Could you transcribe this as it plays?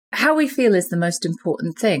how we feel is the most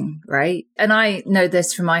important thing, right? And I know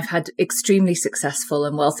this from I've had extremely successful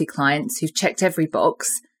and wealthy clients who've checked every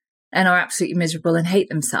box and are absolutely miserable and hate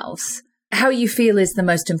themselves. How you feel is the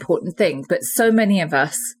most important thing. But so many of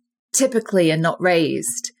us typically are not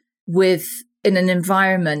raised in an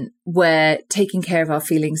environment where taking care of our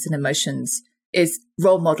feelings and emotions is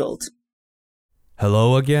role modeled.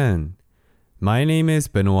 Hello again. My name is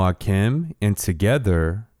Benoit Kim, and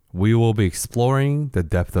together we will be exploring the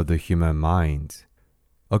depth of the human mind.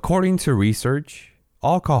 According to research,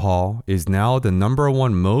 alcohol is now the number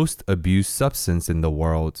one most abused substance in the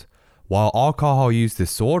world, while alcohol use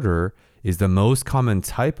disorder is the most common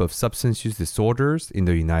type of substance use disorders in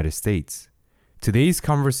the United States. Today's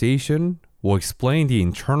conversation will explain the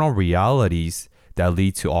internal realities that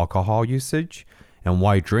lead to alcohol usage and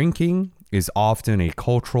why drinking is often a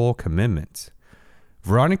cultural commitment.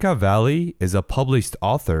 Veronica Valli is a published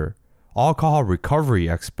author, alcohol recovery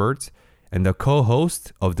expert, and the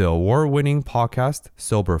co-host of the award-winning podcast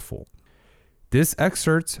Soberful. This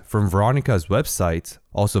excerpt from Veronica's website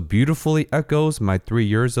also beautifully echoes my 3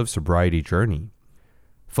 years of sobriety journey.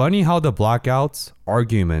 Funny how the blackouts,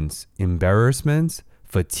 arguments, embarrassments,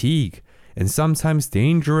 fatigue, and sometimes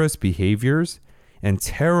dangerous behaviors and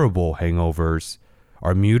terrible hangovers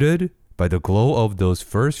are muted by the glow of those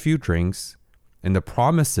first few drinks and the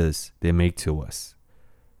promises they make to us.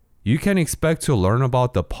 You can expect to learn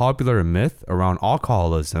about the popular myth around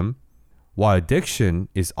alcoholism, why addiction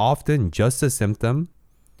is often just a symptom,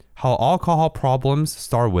 how alcohol problems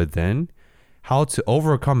start within, how to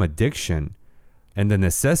overcome addiction, and the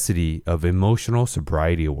necessity of emotional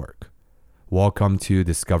sobriety work. Welcome to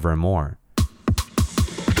Discover More.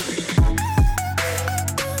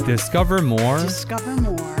 Discover More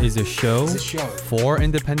is a show for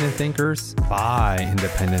independent thinkers by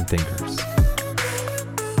independent thinkers.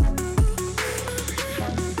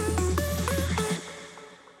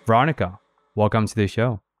 Veronica, welcome to the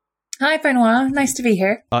show. Hi, Benoit. Nice to be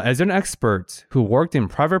here. As an expert who worked in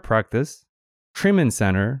private practice, treatment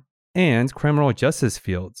center, and criminal justice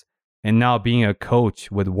fields, and now being a coach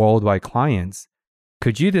with worldwide clients,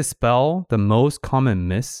 could you dispel the most common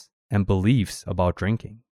myths and beliefs about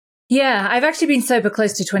drinking? Yeah, I've actually been sober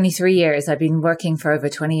close to 23 years. I've been working for over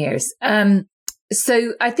 20 years.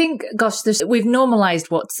 So I think, we've normalized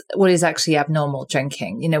what is actually abnormal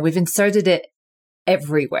drinking. You know, we've inserted it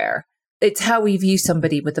everywhere. It's how we view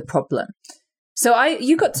somebody with a problem. So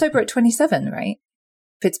you got sober at 27, right?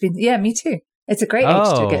 Yeah, me too. It's a great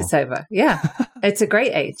age to get sober. Yeah, it's a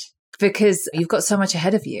great age because you've got so much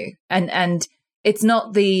ahead of you. And it's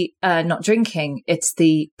not the not drinking, it's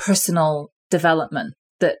the personal development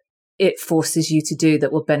that it forces you to do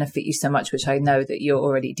that will benefit you so much, which I know that you're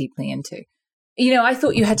already deeply into. You know, I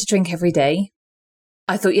thought you had to drink every day.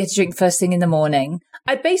 I thought you had to drink first thing in the morning.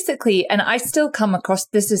 I still come across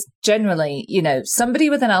this as generally, you know, somebody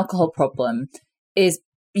with an alcohol problem is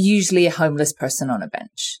usually a homeless person on a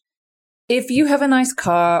bench. If you have a nice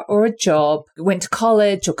car or a job, went to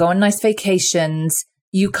college or go on nice vacations,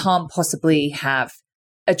 you can't possibly have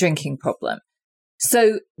a drinking problem.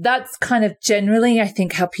 So that's kind of generally, I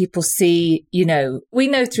think, how people see, you know, we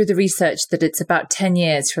know through the research that it's about 10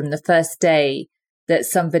 years from the first day that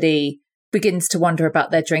somebody begins to wonder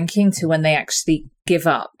about their drinking to when they actually give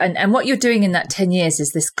up. And what you're doing in that 10 years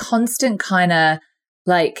is this constant kind of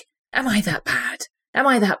like, am I that bad? Am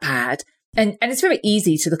I that bad? And it's very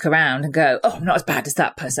easy to look around and go, oh, I'm not as bad as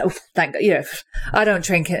that person. Oh, thank God. You know, I don't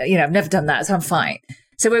drink, you know, I've never done that, so I'm fine.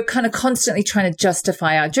 So we're kind of constantly trying to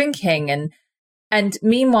justify our drinking. And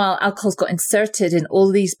meanwhile, alcohol's got inserted in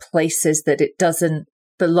all these places that it doesn't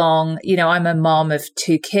belong. You know, I'm a mom of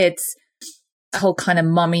 2 kids. The whole kind of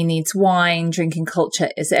mommy needs wine, drinking culture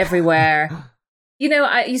is everywhere. You know,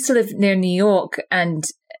 I used to live near New York and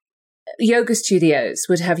yoga studios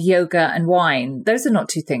would have yoga and wine. Those are not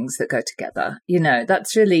 2 things that go together. You know,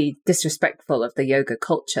 that's really disrespectful of the yoga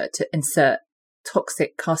culture to insert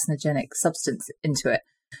toxic carcinogenic substance into it.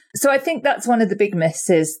 So I think that's one of the big myths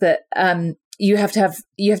is that you have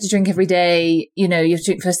to drink every day. You know, you have to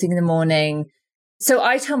drink first thing in the morning. So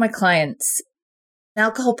I tell my clients, an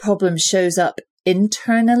alcohol problem shows up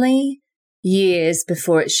internally years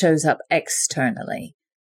before it shows up externally.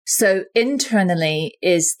 So internally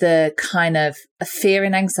is the kind of a fear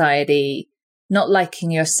and anxiety, not liking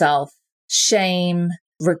yourself, shame,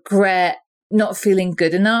 regret, not feeling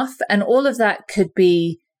good enough. And all of that could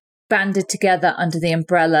be banded together under the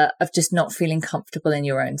umbrella of just not feeling comfortable in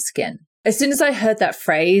your own skin. As soon as I heard that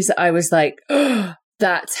phrase, I was like, oh,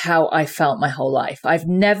 that's how I felt my whole life. I've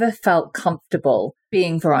never felt comfortable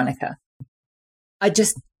being Veronica. I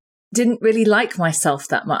just didn't really like myself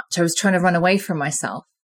that much. I was trying to run away from myself.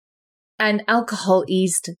 And alcohol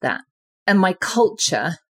eased that. And my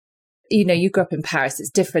culture, you grew up in Paris,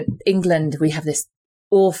 it's different. England, we have this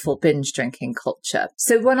awful binge drinking culture.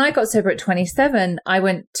 So when I got sober at 27, I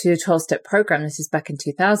went to a 12-step program. This is back in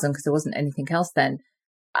 2000 because there wasn't anything else then.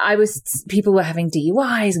 People were having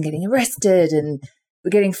DUIs and getting arrested and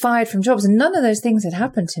were getting fired from jobs. And none of those things had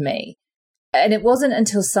happened to me. And it wasn't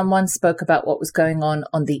until someone spoke about what was going on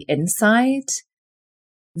the inside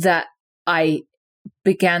that I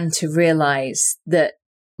began to realize that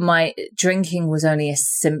my drinking was only a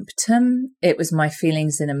symptom. It was my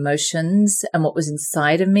feelings and emotions, and what was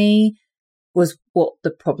inside of me was what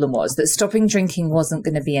the problem was, that stopping drinking wasn't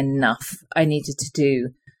going to be enough. I needed to do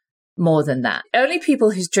more than that. Only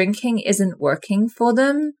people whose drinking isn't working for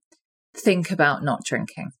them think about not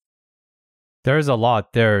drinking. There's a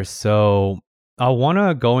lot there. So I want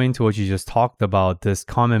to go into what you just talked about, this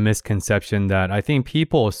common misconception that I think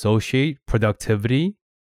people associate productivity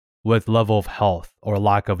with level of health or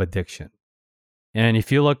lack of addiction. And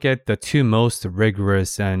if you look at the two most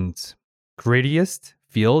rigorous and grittiest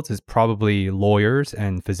fields, is probably lawyers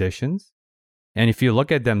and physicians. And if you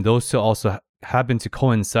look at them, those two also happen to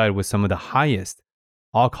coincide with some of the highest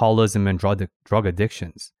alcoholism and drug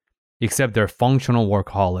addictions, except they're functional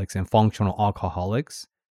workaholics and functional alcoholics.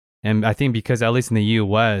 And I think because at least in the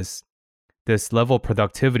US, this level of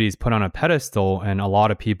productivity is put on a pedestal, and a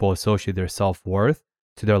lot of people associate their self-worth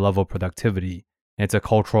to their level of productivity. It's a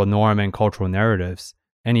cultural norm and cultural narratives.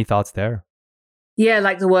 Any thoughts there? Yeah,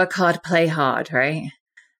 like the work hard, play hard, right?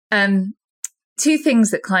 Two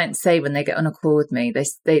things that clients say when they get on a call with me,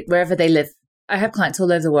 they wherever they live. I have clients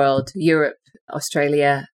all over the world, Europe,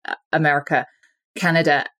 Australia, America,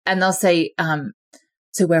 Canada, and they'll say,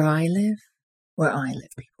 so where I live,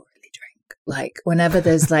 people really drink. Like whenever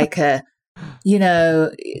there's like a,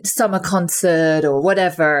 summer concert or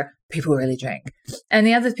whatever, people really drink. And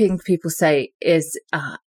the other thing people say is,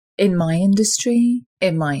 in my industry,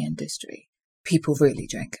 people really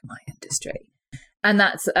drink in my industry. And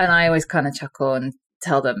I always kind of chuckle and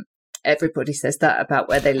tell them, everybody says that about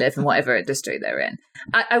where they live and whatever industry they're in.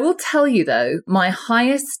 I will tell you though, my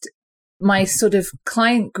sort of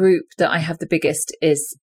client group that I have the biggest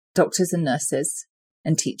is doctors and nurses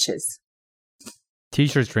and teachers.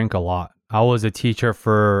 Teachers drink a lot. I was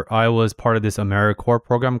part of this AmeriCorps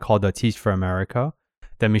program called the Teach for America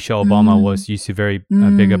that Michelle Obama was used to very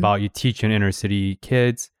big about. You teach in inner city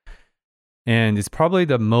kids. And it's probably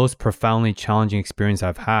the most profoundly challenging experience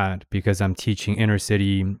I've had because I'm teaching inner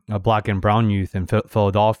city Black and brown youth in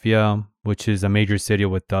Philadelphia, which is a major city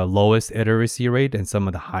with the lowest illiteracy rate and some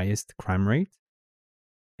of the highest crime rate.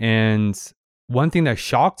 And one thing that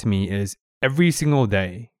shocked me is every single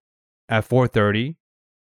day at 4:30,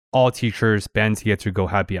 all teachers band together to go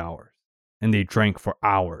happy hours. And they drink for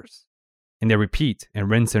hours. And they repeat and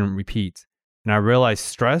rinse and repeat. And I realized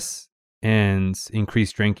stress and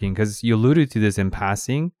increased drinking, because you alluded to this in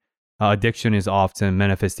passing, addiction is often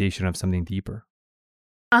manifestation of something deeper.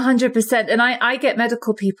 100%. And I get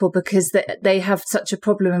medical people because they have such a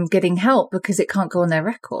problem getting help because it can't go on their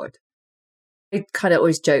record. I kind of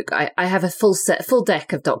always joke, I have a full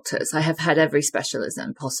deck of doctors. I have had every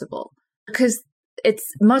specialism possible because it's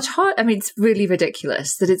much hard. I mean, it's really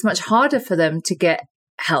ridiculous that it's much harder for them to get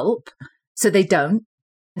help. So they don't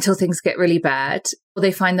until things get really bad, or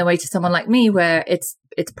they find their way to someone like me where it's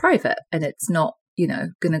private and it's not,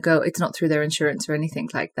 going to go, it's not through their insurance or anything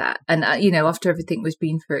like that. And, after everything we've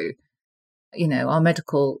been through, our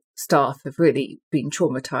medical staff have really been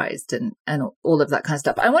traumatized and all of that kind of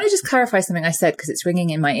stuff. I want to just clarify something I said because it's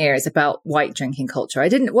ringing in my ears about white drinking culture.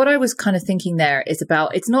 What I was kind of thinking there is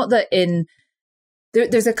about, it's not that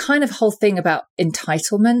there's a kind of whole thing about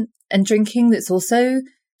entitlement and drinking that's also,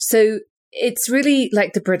 so it's really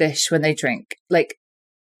like the British when they drink. Like,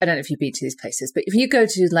 I don't know if you've been to these places, but if you go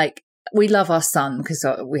to we love our sun because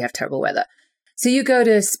we have terrible weather. So you go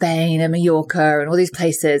to Spain and Mallorca and all these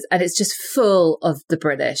places, and it's just full of the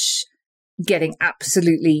British getting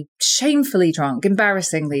absolutely shamefully drunk,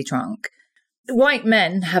 embarrassingly drunk. White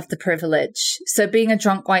men have the privilege. So being a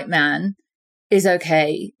drunk white man is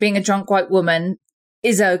okay. Being a drunk white woman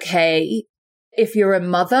is okay. If you're a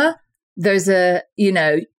mother, there's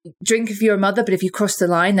drink if you're a mother, but if you cross the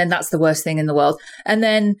line, then that's the worst thing in the world. And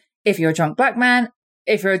then if you're a drunk black man,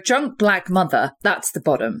 if you're a drunk black mother, that's the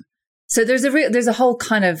bottom. So there's a whole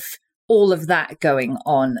kind of all of that going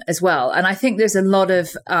on as well. And I think there's a lot of,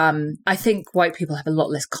 I think white people have a lot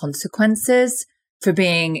less consequences for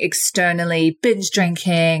being externally binge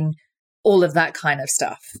drinking, all of that kind of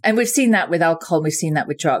stuff. And we've seen that with alcohol. We've seen that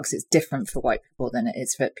with drugs. It's different for white people than it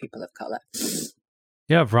is for people of color.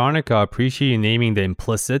 Yeah, Veronica, I appreciate you naming the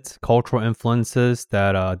implicit cultural influences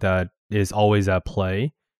that is always at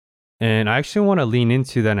play. And I actually want to lean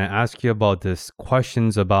into that and ask you about this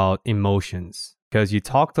questions about emotions, because you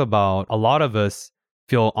talked about a lot of us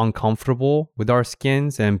feel uncomfortable with our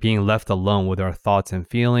skins and being left alone with our thoughts and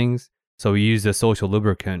feelings. So we use the social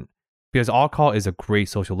lubricant, because alcohol is a great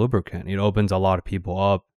social lubricant. It opens a lot of people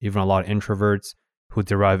up, even a lot of introverts who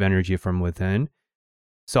derive energy from within.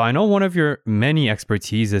 So I know one of your many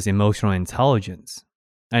expertise is emotional intelligence.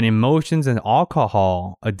 And emotions and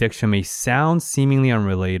alcohol addiction may sound seemingly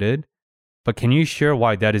unrelated, but can you share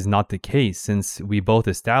why that is not the case, since we both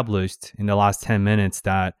established in the last 10 minutes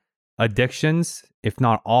that addictions, if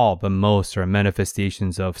not all, but most, are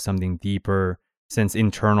manifestations of something deeper, since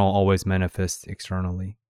internal always manifests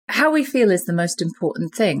externally? How we feel is the most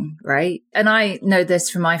important thing, right? And I know this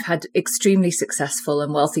from I've had extremely successful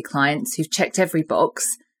and wealthy clients who've checked every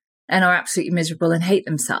box and are absolutely miserable and hate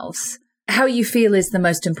themselves. How you feel is the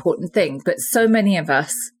most important thing. But so many of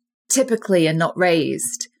us typically are not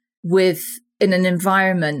raised in an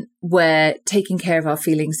environment where taking care of our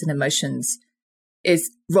feelings and emotions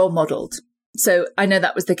is role modeled. So I know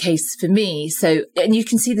that was the case for me. So, and you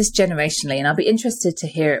can see this generationally, and I'll be interested to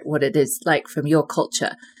hear what it is like from your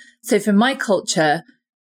culture. So from my culture,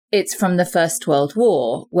 it's from the First World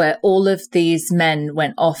War, where all of these men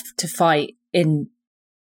went off to fight in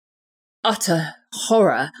utter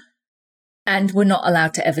horror and were not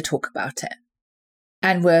allowed to ever talk about it,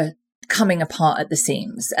 and were coming apart at the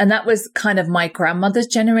seams. And that was kind of my grandmother's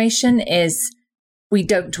generation, is we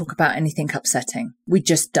don't talk about anything upsetting. We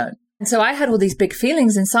just don't. And so I had all these big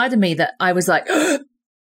feelings inside of me that I was like,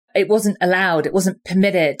 it wasn't allowed. It wasn't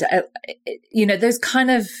permitted. Those kind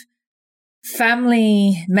of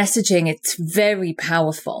family messaging, it's very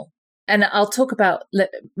powerful. And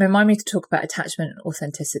remind me to talk about attachment and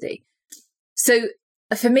authenticity. So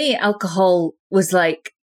for me, alcohol was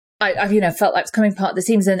like, I felt like it was coming apart at the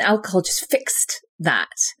seams, and alcohol just fixed that.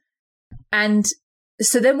 And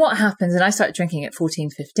so then what happens, and I started drinking at 14,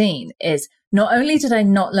 15, is not only did I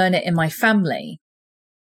not learn it in my family,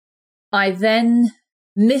 I then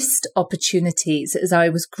missed opportunities as I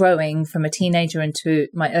was growing from a teenager into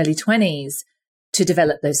my early 20s to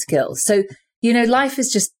develop those skills. So, life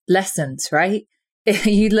is just lessons, right?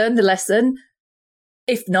 You learn the lesson.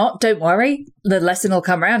 If not, don't worry, the lesson will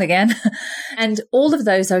come around again. And all of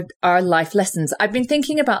those are life lessons. I've been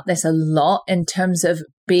thinking about this a lot in terms of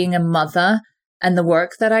being a mother and the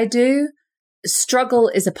work that I do. Struggle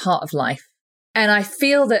is a part of life. And I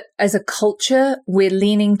feel that as a culture, we're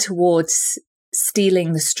leaning towards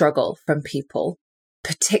stealing the struggle from people,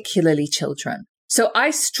 particularly children. So I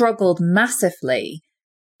struggled massively,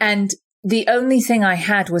 and the only thing I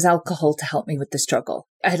had was alcohol to help me with the struggle.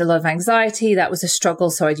 I had a lot of anxiety. That was a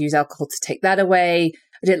struggle. So I'd use alcohol to take that away.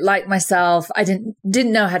 I didn't like myself. I didn't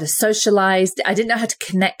know how to socialize. I didn't know how to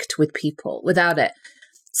connect with people without it.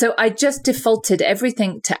 So I just defaulted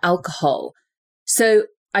everything to alcohol. So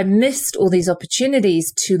I missed all these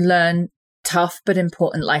opportunities to learn tough but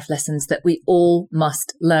important life lessons that we all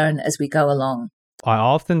must learn as we go along. I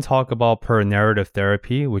often talk about per-narrative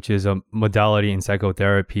therapy, which is a modality in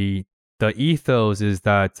psychotherapy. The ethos is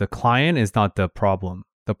that the client is not the problem.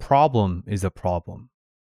 The problem is a problem.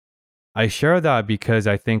 I share that because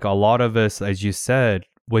I think a lot of us, as you said,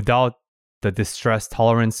 without the distress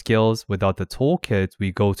tolerance skills, without the toolkits,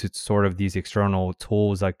 we go to sort of these external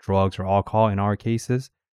tools like drugs or alcohol in our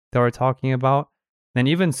cases that we're talking about. And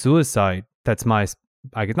even suicide, that's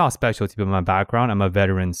not specialty, but my background. I'm a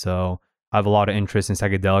veteran, so I have a lot of interest in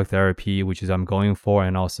psychedelic therapy, which is I'm going for,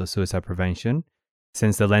 and also suicide prevention,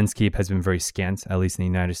 since the landscape has been very scant, at least in the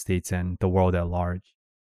United States and the world at large.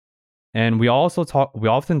 And we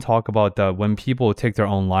often talk about that when people take their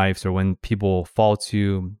own lives or when people fall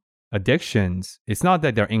to addictions, it's not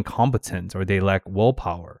that they're incompetent or they lack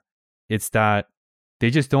willpower. It's that they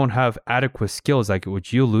just don't have adequate skills, like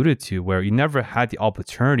what you alluded to, where you never had the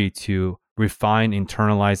opportunity to refine,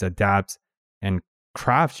 internalize, adapt, and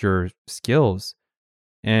craft your skills.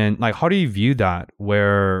 And like, how do you view that,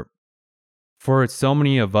 where for so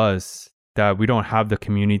many of us that we don't have the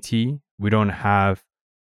community, we don't have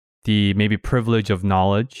the maybe privilege of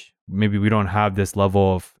knowledge, maybe we don't have this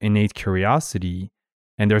level of innate curiosity,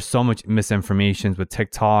 and there's so much misinformation with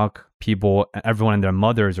TikTok. Everyone and their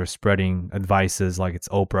mothers are spreading advices like it's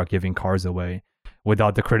Oprah giving cars away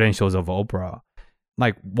without the credentials of Oprah.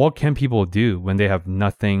 Like, what can people do when they have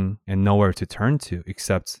nothing and nowhere to turn to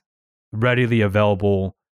except readily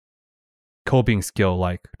available coping skill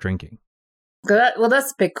like drinking? Well,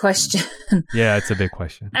 that's a big question. Yeah, it's a big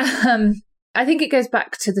question. I think it goes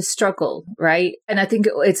back to the struggle, right? And I think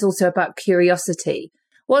it's also about curiosity.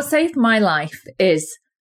 What saved my life is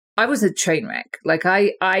I was a train wreck. Like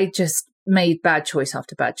I just made bad choice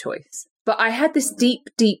after bad choice. But I had this deep,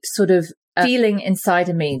 deep sort of feeling inside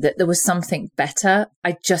of me that there was something better.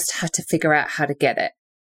 I just had to figure out how to get it.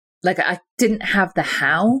 Like I didn't have the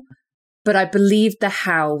how, but I believed the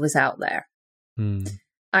how was out there.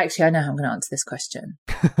 Actually, I know how I'm going to answer this question.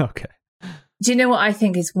 Okay. Do you know what I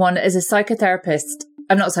think is one, as a psychotherapist,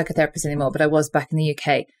 I'm not a psychotherapist anymore, but I was back in the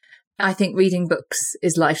UK. I think reading books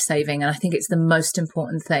is life-saving, and I think it's the most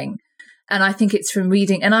important thing. And I think it's from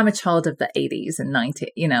reading, and I'm a child of the 80s and 90s.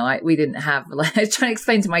 You know, we didn't have, like, I was trying to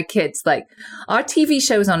explain to my kids, like, our TV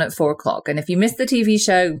show was on at 4:00. And if you missed the TV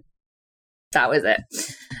show, that was it.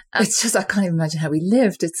 It's just, I can't even imagine how we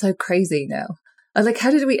lived. It's so crazy now. I was like,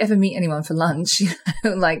 how did we ever meet anyone for lunch? You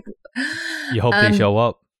know, like, you hope they show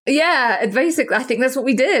up. Yeah, basically, I think that's what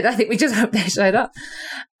we did. I think we just hoped they showed up.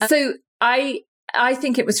 So I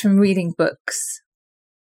think it was from reading books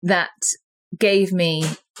that gave me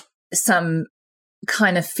some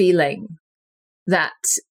kind of feeling that,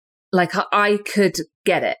 like, I could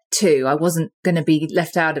get it too. I wasn't going to be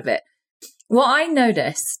left out of it. What I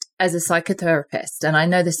noticed as a psychotherapist, and I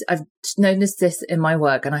know this, I've noticed this in my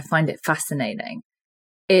work, and I find it fascinating,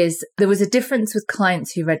 is there was a difference with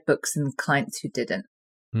clients who read books and clients who didn't.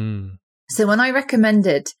 So when I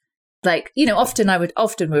recommended, like, you know, often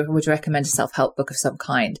would recommend a self-help book of some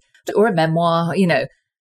kind or a memoir, you know,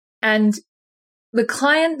 and the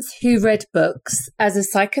clients who read books, as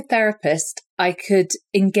a psychotherapist, I could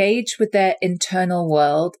engage with their internal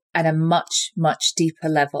world at a much, much deeper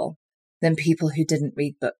level than people who didn't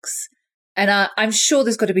read books. And I'm sure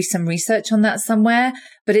there's got to be some research on that somewhere,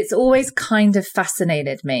 but it's always kind of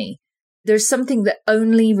fascinated me. There's something that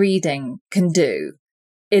only reading can do,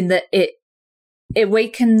 in that it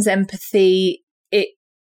awakens empathy, it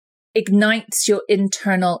ignites your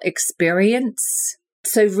internal experience.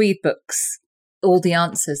 So read books. All the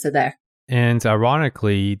answers are there. And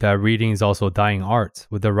ironically, that reading is also a dying art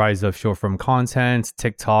with the rise of short-form content,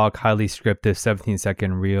 TikTok, highly scripted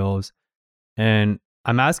 17-second reels. And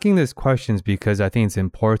I'm asking these questions because I think it's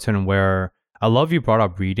important, where I love you brought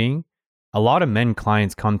up reading. A lot of men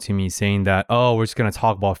clients come to me saying that, oh, we're just going to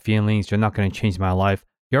talk about feelings. You're not going to change my life.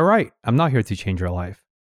 You're right. I'm not here to change your life.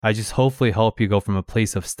 I just hopefully help you go from a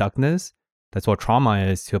place of stuckness, that's what trauma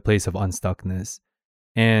is, to a place of unstuckness.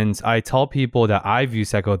 And I tell people that I view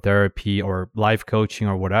psychotherapy or life coaching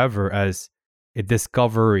or whatever as a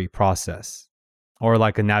discovery process, or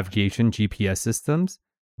like a navigation GPS systems.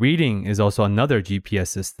 Reading is also another GPS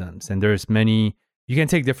systems. And there's many, you can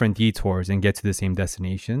take different detours and get to the same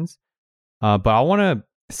destinations. But I want to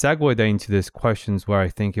segue that into these questions where I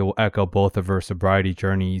think it will echo both of our sobriety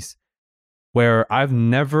journeys, where I've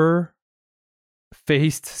never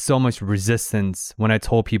faced so much resistance when I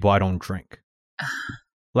told people I don't drink.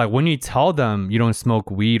 Like, when you tell them you don't smoke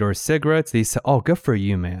weed or cigarettes, they say, oh, good for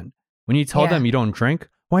you, man. When you tell them you don't drink,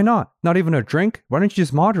 why not? Not even a drink? Why don't you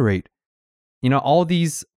just moderate? You know, all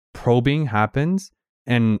these probing happens.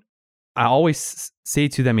 And I always say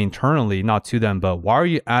to them internally, not to them, but why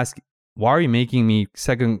are you making me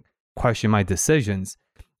second question my decisions?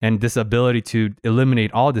 And this ability to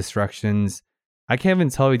eliminate all distractions, I can't even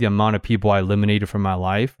tell you the amount of people I eliminated from my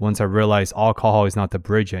life once I realized alcohol is not the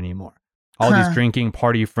bridge anymore. All these drinking,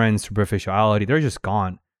 party friends, superficiality, they're just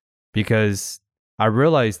gone. Because I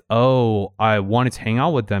realized, oh, I wanted to hang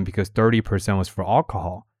out with them because 30% was for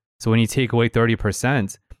alcohol. So when you take away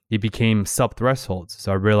 30%, it became sub-thresholds.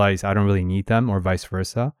 So I realized I don't really need them, or vice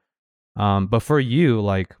versa. But for you,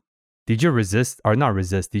 like, did you resist, or not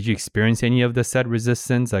resist, did you experience any of the said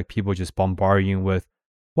resistance? Like, people just bombard you with,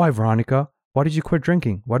 why, Veronica? Why did you quit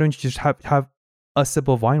drinking? Why don't you just have a sip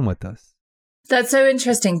of wine with us? That's so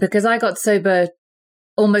interesting, because I got sober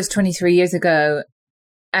almost 23 years ago,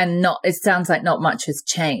 and it sounds like not much has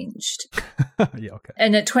changed. Yeah, okay.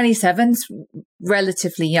 And at 27's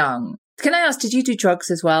relatively young. Can I ask, did you do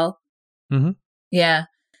drugs as well? Mm-hmm. Yeah.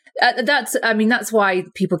 That's why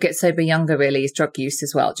people get sober younger, really, is drug use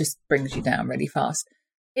as well. It just brings you down really fast.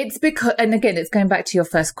 It's because, and again, it's going back to your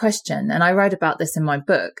first question, and I write about this in my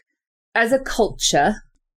book. As a culture,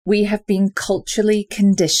 we have been culturally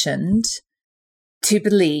conditioned to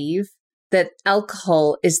believe that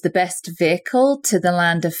alcohol is the best vehicle to the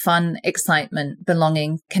land of fun, excitement,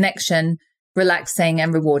 belonging, connection, relaxing,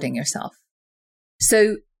 and rewarding yourself.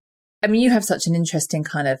 So, I mean, you have such an interesting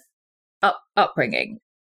kind of upbringing.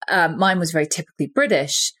 Mine was very typically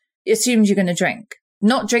British. It assumes you're going to drink.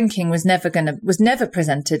 Not drinking was never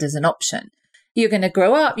presented as an option. You're going to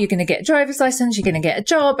grow up, you're going to get a driver's license, you're going to get a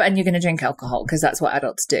job, and you're going to drink alcohol, because that's what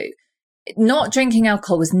adults do. not drinking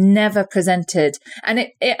alcohol was never presented. And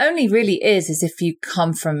it only really is as if you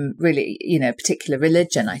come from really, a particular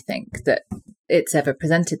religion, I think, that it's ever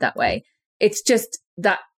presented that way. It's just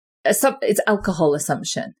that it's alcohol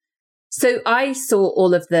assumption. So I saw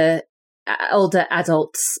all of the older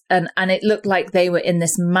adults and it looked like they were in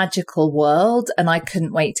this magical world, and I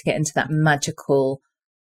couldn't wait to get into that magical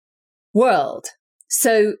world.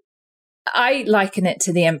 So I liken it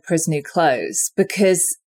to the Emperor's New Clothes,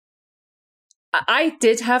 because I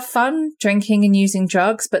did have fun drinking and using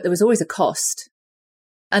drugs, but there was always a cost.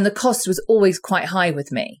 And the cost was always quite high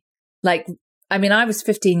with me. I was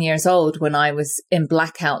 15 years old when I was in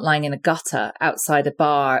blackout, lying in a gutter outside a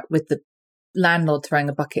bar with the landlord throwing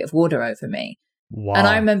a bucket of water over me. Wow. And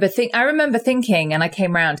I remember thinking, and I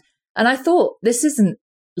came around and I thought, this isn't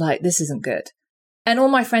good. And all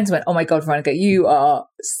my friends went, "Oh my God, Veronica, you are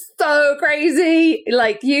so crazy."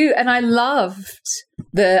 And I loved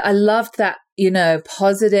that,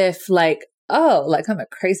 positive, I'm a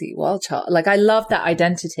crazy wild child. I love that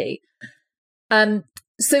identity.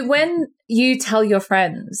 So when you tell your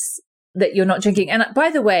friends that you're not drinking, and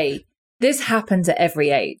by the way, this happens at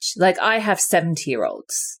every age. I have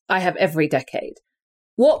 70-year-olds. I have every decade.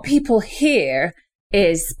 What people hear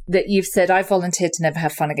is that you've said, "I volunteered to never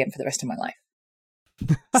have fun again for the rest of my life."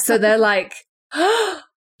 So they're like, "Oh,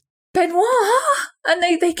 Benoit," and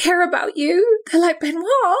they care about you. They're like, "Benoit,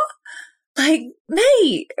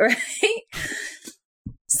 mate," right?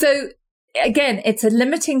 So again, it's a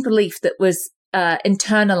limiting belief that was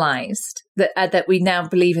internalized that we now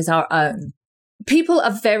believe is our own. People are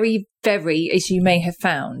very, very, as you may have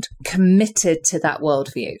found, committed to that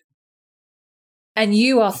worldview. And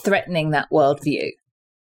you are threatening that worldview.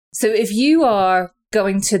 So if you are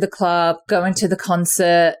going to the club, going to the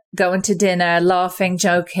concert, going to dinner, laughing,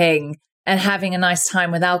 joking, and having a nice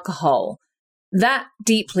time with alcohol, that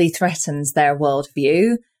deeply threatens their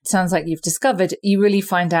worldview. Sounds like you've discovered you really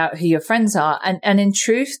find out who your friends are. And in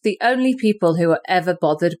truth, the only people who are ever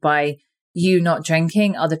bothered by you not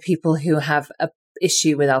drinking are the people who have an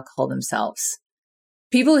issue with alcohol themselves.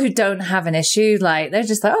 People who don't have an issue, they're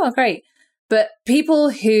just like, "Oh, great." But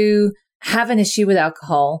people who have an issue with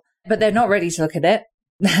alcohol, but they're not ready to look at it.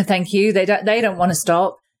 Thank you. They don't want to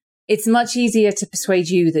stop. It's much easier to persuade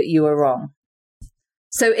you that you are wrong.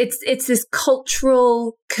 So it's this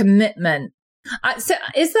cultural commitment.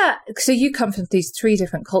 So you come from these 3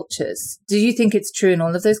 different cultures. Do you think it's true in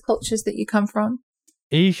all of those cultures that you come from?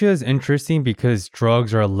 Asia is interesting because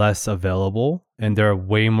drugs are less available and they're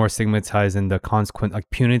way more stigmatized, and the consequent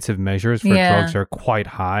punitive measures for drugs are quite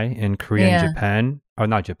high in Korea and Japan. Or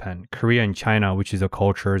not Japan, Korea and China, which is the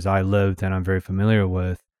cultures I lived and I'm very familiar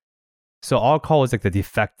with. So alcohol is the de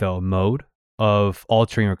facto mode of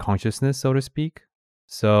altering your consciousness, so to speak.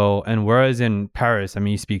 So, and whereas in Paris,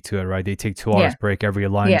 you speak to it, right? They take 2 hours break every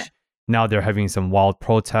lunch. Yeah. Now they're having some wild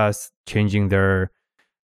protests, changing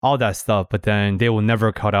all that stuff, but then they will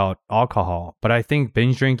never cut out alcohol. But I think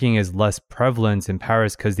binge drinking is less prevalent in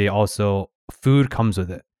Paris because food comes with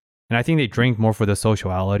it. And I think they drink more for the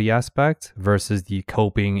sociality aspect versus the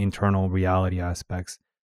coping internal reality aspects,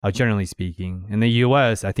 generally speaking. In the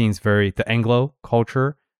US, I think it's the Anglo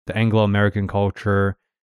culture, the Anglo-American culture,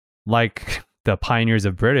 the pioneers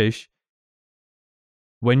of British.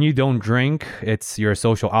 When you don't drink, you're a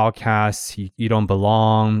social outcast, you don't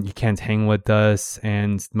belong, you can't hang with us.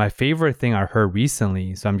 And my favorite thing I heard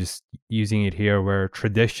recently, so I'm just using it here, where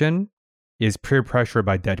tradition is peer pressure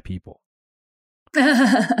by dead people.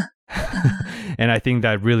 And I think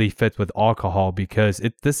that really fits with alcohol because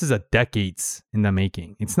this is a decades in the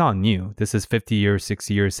making. It's not new. This is 50 years,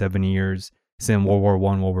 60 years, 70 years since World War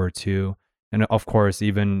I, World War II. And of course,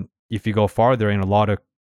 even if you go farther in a lot of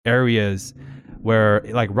areas where,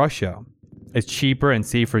 Russia, it's cheaper and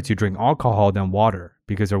safer to drink alcohol than water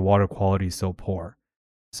because their water quality is so poor.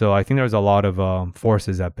 So I think there's a lot of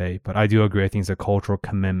forces at bay. But I do agree. I think it's a cultural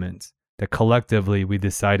commitment that collectively we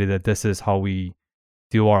decided that this is how we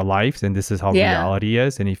do our lives and this is how reality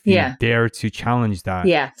is. And if you dare to challenge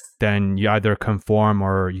that, then you either conform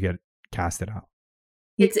or you get casted out.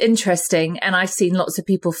 It's interesting. And I've seen lots of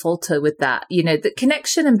people falter with that. The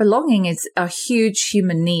connection and belonging are huge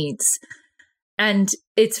human needs. And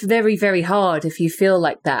it's very, very hard if you feel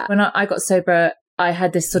like that. When I got sober, I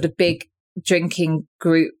had this sort of big drinking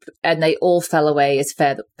group and they all fell away as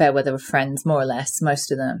fair weather of friends, more or less,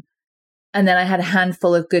 most of them. And then I had a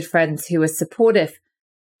handful of good friends who were supportive.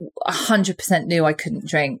 100% knew I couldn't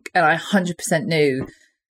drink, and I 100% knew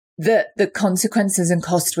that the consequences and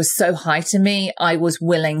cost was so high to me, I was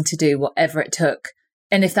willing to do whatever it took.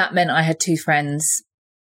 And if that meant I had 2 friends,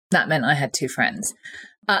 that meant I had 2 friends.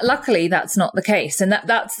 Luckily, that's not the case. And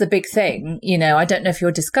that's the big thing. You know, I don't know if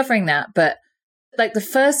you're discovering that, but like the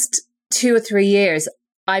first 2 or 3 years,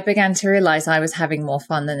 I began to realize I was having more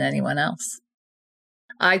fun than anyone else.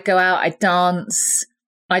 I'd go out, I'd dance,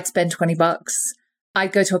 I'd spend $20.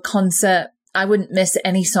 I'd go to a concert. I wouldn't miss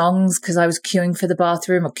any songs because I was queuing for the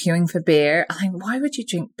bathroom or queuing for beer. I think, why would you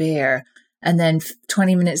drink beer? And then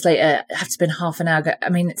 20 minutes later, have to spend half an hour. I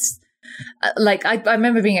mean, it's like, I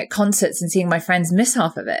remember being at concerts and seeing my friends miss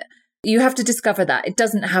half of it. You have to discover that. It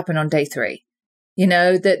doesn't happen on day 3. You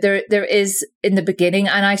know, that there is in the beginning,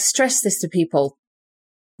 and I stress this to people,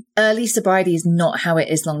 early sobriety is not how it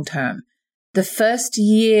is long term. The first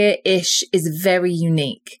year-ish is very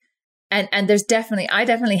unique. And there's I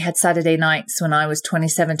definitely had Saturday nights when I was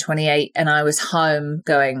 27, 28, and I was home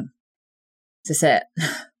going, is this it?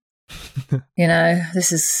 You know,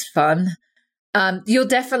 this is fun. You'll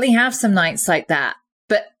definitely have some nights like that,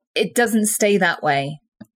 but it doesn't stay that way.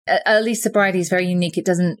 Early sobriety is very unique. It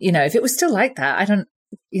doesn't, you know, if it was still like that, I don't,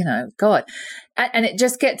 you know, God. And it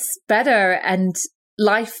just gets better, and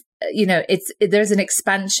life, you know, there's an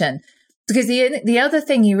expansion. Because the other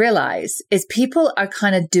thing you realize is people are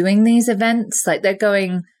kind of doing these events, like they're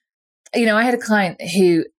going, you know, I had a client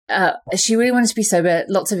who, she really wanted to be sober,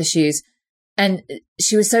 lots of issues. And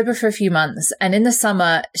she was sober for a few months. And in the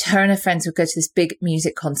summer, her and her friends would go to this big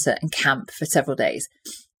music concert and camp for several days.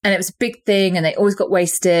 And it was a big thing, and they always got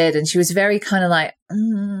wasted. And she was very kind of like,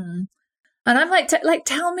 And I'm like,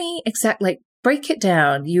 tell me exactly, like, break it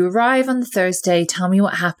down. You arrive on the Thursday. Tell me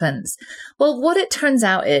what happens. Well, what it turns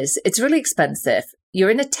out is it's really expensive.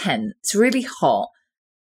 You're in a tent. It's really hot.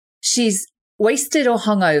 She's wasted or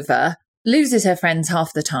hungover, loses her friends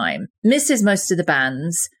half the time, misses most of the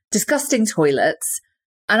bands, disgusting toilets.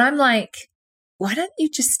 And I'm like, why don't you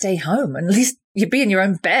just stay home and at least you be in your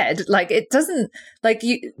own bed? Like, it doesn't, like,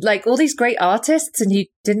 you, like all these great artists, and you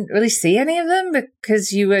didn't really see any of them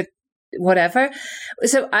because you were whatever.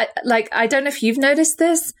 So I don't know if you've noticed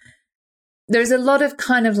this. There's a lot of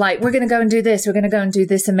kind of like, we're going to go and do this. We're going to go and do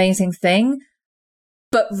this amazing thing.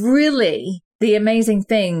 But really, the amazing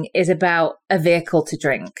thing is about a vehicle to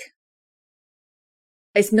drink.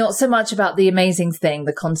 It's not so much about the amazing thing,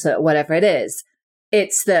 the concert or whatever it is.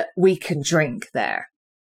 It's that we can drink there.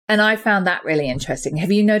 And I found that really interesting.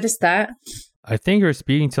 Have you noticed that? I think you're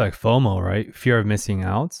speaking to like FOMO, right? Fear of missing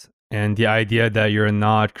out. And the idea that you're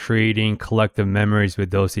not creating collective memories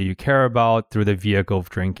with those that you care about through the vehicle of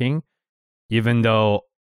drinking. Even though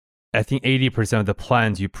I think 80% of the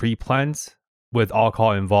plans you pre-planned with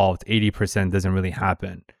alcohol involved, 80% doesn't really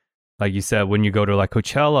happen. Like you said, when you go to like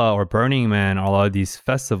Coachella or Burning Man, or a lot of these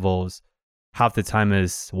festivals, half the time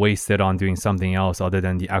is wasted on doing something else other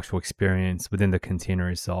than the actual experience within the container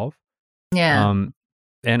itself. Yeah.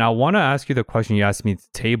 And I want to ask you the question you asked me at the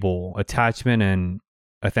table, attachment and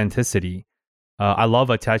authenticity. I love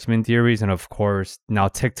attachment theories, and of course, now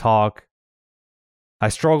TikTok. I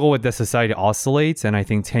struggle with the society oscillates, and I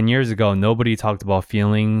think 10 years ago, nobody talked about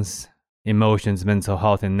feelings, emotions, mental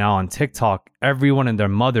health, and now on TikTok, everyone and their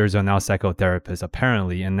mothers are now psychotherapists,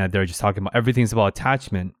 apparently, and that they're just talking about everything's about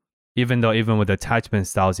attachment, even though even with attachment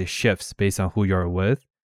styles, it shifts based on who you're with,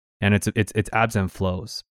 and it's ebbs and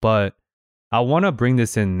flows. But I want to bring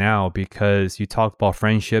this in now because you talked about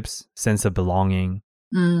friendships, sense of belonging,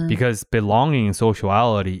 because belonging and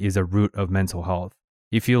sociality is a root of mental health.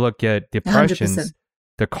 If you look at depression,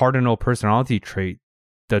 the cardinal personality trait,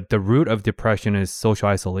 the root of depression is social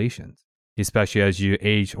isolation, especially as you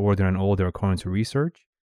age older and older, according to research.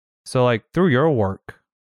 So like through your work,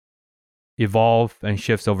 evolve and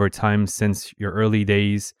shifts over time since your early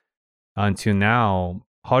days until now,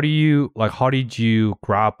 how did you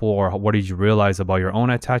grapple, or what did you realize about your own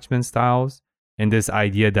attachment styles? And this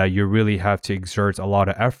idea that you really have to exert a lot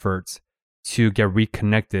of efforts to get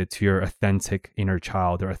reconnected to your authentic inner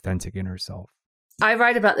child or authentic inner self. I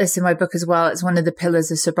write about this in my book as well. It's one of the pillars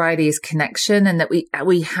of sobriety is connection, and that we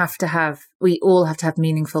all have to have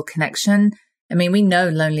meaningful connection. I mean, we know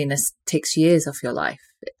loneliness takes years off your life,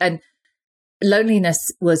 and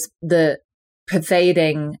loneliness was the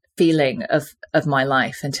pervading feeling of my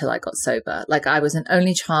life until I got sober. Like, I was an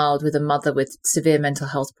only child with a mother with severe mental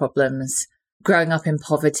health problems, growing up in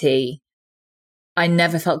poverty. I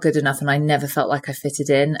never felt good enough, and I never felt like I fitted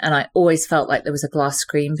in. And I always felt like there was a glass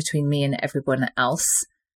screen between me and everyone else.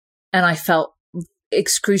 And I felt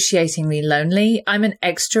excruciatingly lonely. I'm an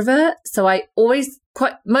extrovert, so I always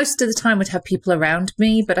most of the time would have people around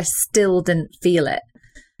me, but I still didn't feel it.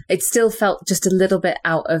 It still felt just a little bit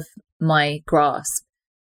out of my grasp.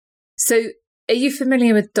 So are you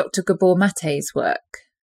familiar with Dr. Gabor Mate's work?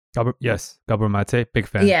 Yes, Gabor Mate, big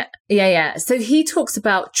fan. Yeah. So he talks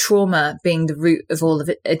about trauma being the root of all of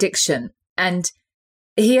addiction. And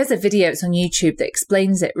he has a video, it's on YouTube, that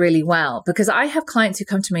explains it really well. Because I have clients who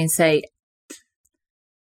come to me and say,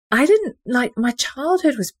 my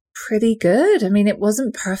childhood was pretty good. I mean, it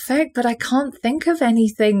wasn't perfect, but I can't think of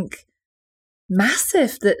anything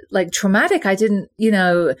massive that like traumatic. I didn't,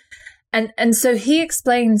 and so he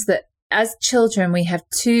explains that as children, we have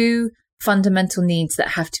two fundamental needs that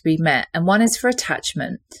have to be met. And one is for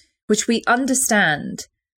attachment, which we understand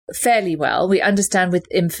fairly well. We understand with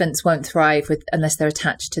infants won't thrive unless they're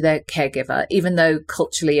attached to their caregiver, even though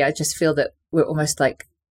culturally, I just feel that we're almost like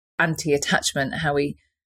anti-attachment, how we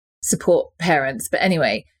support parents. But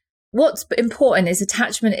anyway, what's important is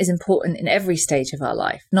attachment is important in every stage of our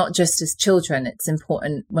life, not just as children. It's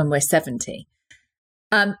important when we're 70.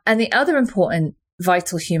 And the other important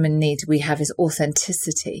vital human need we have is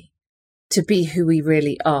authenticity, to be who we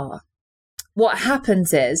really are. What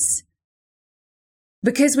happens is,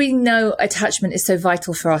 because we know attachment is so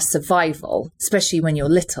vital for our survival, especially when you're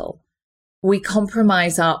little, we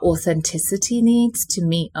compromise our authenticity needs to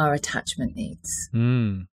meet our attachment needs.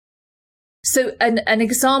 So an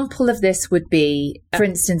example of this would be, for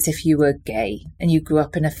instance, if you were gay and you grew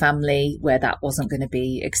up in a family where that wasn't going to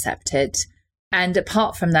be accepted. And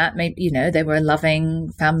apart from that, maybe, they were a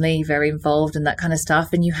loving family, very involved and that kind of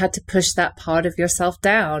stuff. And you had to push that part of yourself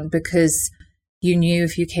down because you knew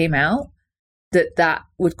if you came out, that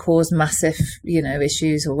would cause massive,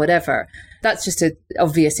 issues or whatever. That's just an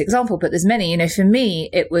obvious example, but there's many. For me,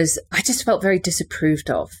 I just felt very disapproved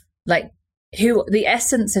of. Like, the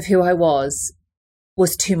essence of who I was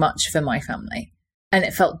too much for my family. And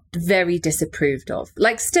it felt very disapproved of.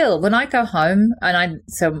 Like, still, when I go home,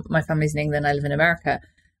 so my family's in England, I live in America.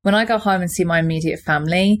 When I go home and see my immediate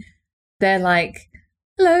family, they're like,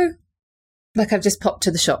 hello. Like, I've just popped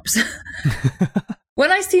to the shops.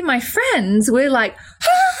 When I see my friends, we're like,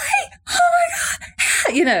 hi, oh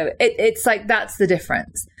my God. It's like, that's the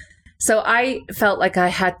difference. So I felt like I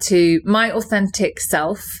had to, my authentic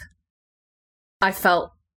self, I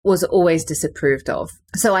felt was always disapproved of.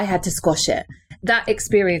 So I had to squash it. That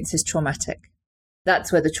experience is traumatic.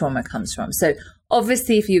 That's where the trauma comes from. So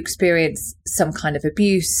obviously, if you experience some kind of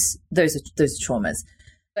abuse, those are traumas.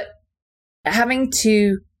 But having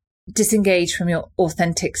to disengage from your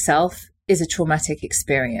authentic self is a traumatic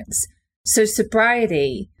experience. So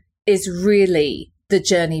sobriety is really the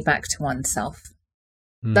journey back to oneself.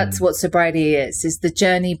 That's what sobriety is the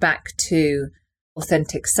journey back to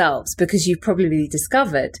authentic selves, because you've probably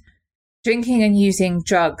discovered drinking and using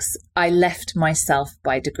drugs, I left myself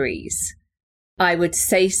by degrees. I would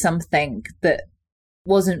say something that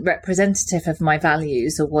wasn't representative of my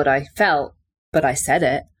values or what I felt, but I said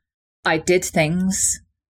it. I did things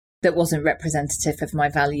that wasn't representative of my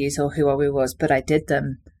values or who I was, but I did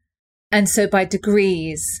them. And so by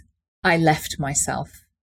degrees, I left myself.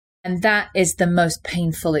 And that is the most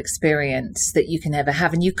painful experience that you can ever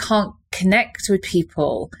have. And you can't connect with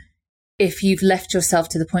people if you've left yourself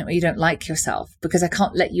to the point where you don't like yourself, because I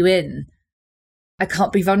can't let you in. I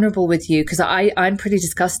can't be vulnerable with you because I'm pretty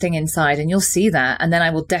disgusting inside, and you'll see that. And then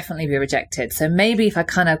I will definitely be rejected. So maybe if I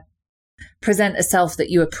kind of present a self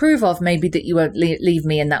that you approve of, maybe that you won't leave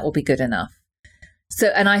me, and that will be good enough. So,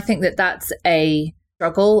 and I think that that's a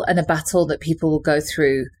struggle and a battle that people will go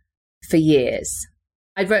through for years.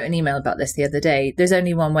 I wrote an email about this the other day. There's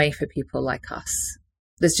only one way for people like us.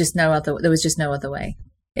 There was just no other way.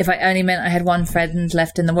 If I only meant I had one friend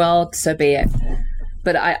left in the world, so be it.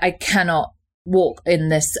 But I cannot walk in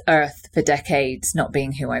this earth for decades not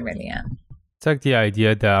being who I really am. It's like the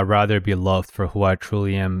idea that I'd rather be loved for who I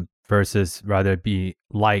truly am versus rather be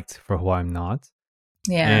liked for who I'm not.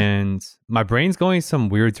 Yeah. And my brain's going some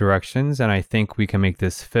weird directions, and I think we can make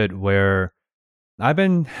this fit where I've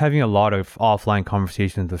been having a lot of offline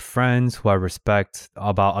conversations with friends who I respect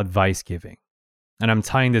about advice giving. And I'm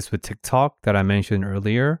tying this with TikTok that I mentioned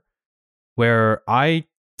earlier, where I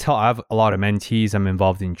have a lot of mentees. I'm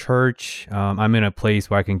involved in church. I'm in a place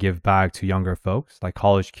where I can give back to younger folks, like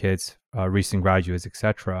college kids, recent graduates,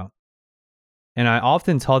 etc. And I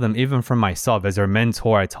often tell them, even from myself, as their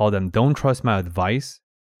mentor, I tell them, don't trust my advice.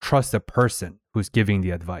 Trust the person who's giving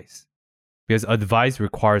the advice. Because advice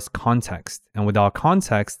requires context. And without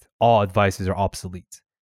context, all advices are obsolete.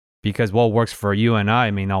 Because what works for you and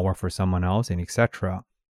I may not work for someone else, and etc.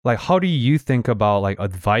 Like, how do you think about like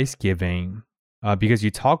advice giving? Because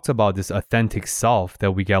you talked about this authentic self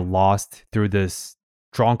that we get lost through this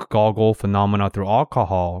drunk goggle phenomena through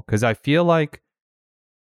alcohol. Because I feel like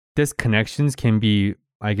disconnections can be,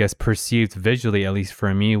 I guess, perceived visually, at least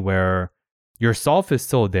for me, where yourself is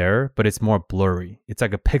still there, but it's more blurry. It's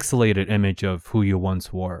like a pixelated image of who you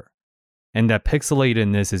once were. And that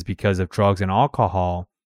pixelatedness is because of drugs and alcohol.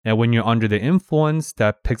 And when you're under the influence,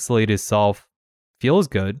 that pixelated self feels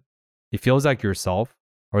good. It feels like yourself,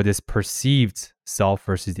 or this perceived self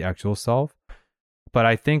versus the actual self. But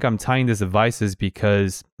I think I'm tying this advices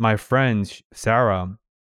because my friend, Sarah,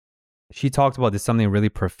 she talked about this something really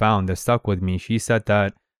profound that stuck with me. She said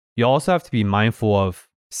that you also have to be mindful of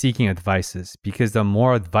seeking advices, because the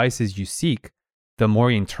more advices you seek, the more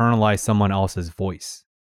you internalize someone else's voice.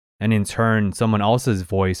 And in turn, someone else's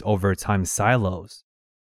voice over time silos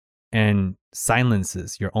and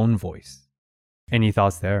silences your own voice. Any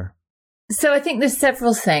thoughts there? So I think there's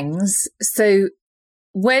several things. So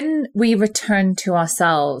when we return to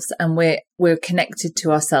ourselves and we're connected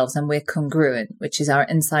to ourselves and we're congruent, which is our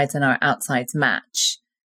insides and our outsides match,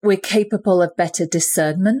 we're capable of better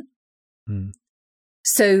discernment.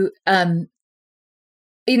 So,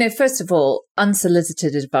 first of all,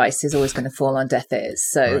 unsolicited advice is always going to fall on deaf ears.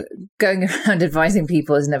 So right. Going around advising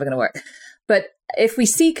people is never going to work. But if we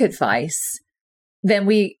seek advice, then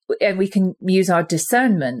we can use our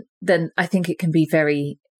discernment, then I think it can be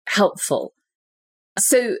very helpful.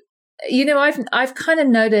 So, I've kind of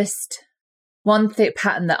noticed one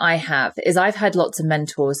pattern that I have is I've had lots of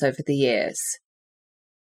mentors over the years,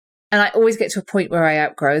 and I always get to a point where I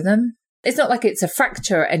outgrow them. It's not like it's a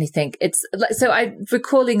fracture or anything. It's like, so I'm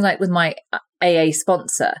recalling like with my AA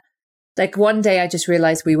sponsor, like one day I just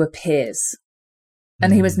realized we were peers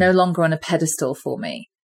and he was no longer on a pedestal for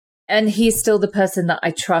me. And he's still the person that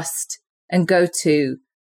I trust and go to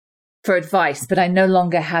for advice, but I no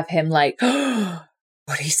longer have him like, oh,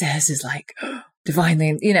 what he says is like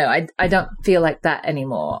divinely, I don't feel like that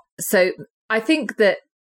anymore. So I think that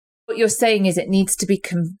what you're saying is it needs to be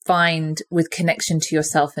confined with connection to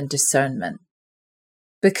yourself and discernment,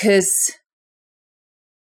 because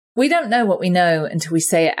we don't know what we know until we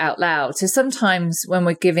say it out loud. So sometimes when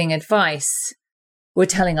we're giving advice, we're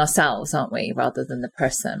telling ourselves, aren't we, rather than the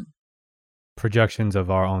person. Projections of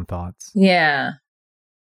our own thoughts. Yeah.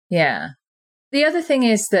 Yeah. The other thing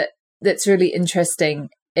is that's really interesting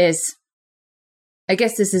is, I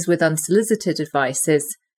guess this is with unsolicited advice,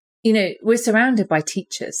 is, we're surrounded by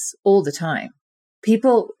teachers all the time.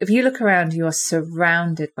 People, if you look around, you are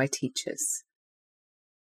surrounded by teachers.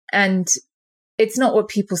 And it's not what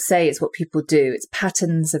people say, it's what people do. It's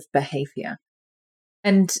patterns of behavior.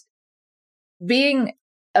 And being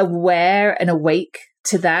aware and awake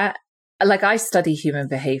to that, like I study human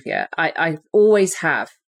behavior. I always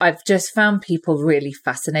have. I've just found people really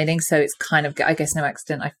fascinating. So it's kind of, I guess, no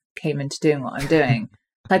accident I came into doing what I'm doing.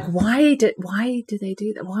 Like, why do they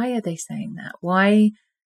do that? Why are they saying that? Why?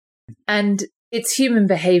 And it's human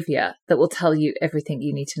behavior that will tell you everything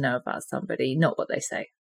you need to know about somebody, not what they say.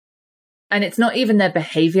 And it's not even their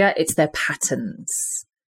behavior, it's their patterns.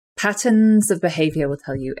 Patterns of behavior will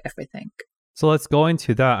tell you everything. So let's go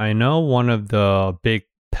into that. I know one of the big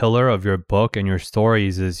pillar of your book and your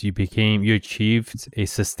stories is you achieved a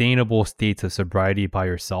sustainable state of sobriety by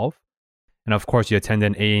yourself. And of course, you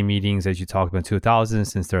attended AA meetings, as you talked about, in 2000,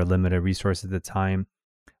 since there are limited resources at the time.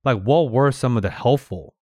 Like, what were some of the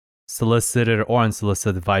helpful, solicited or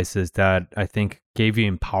unsolicited advices that I think gave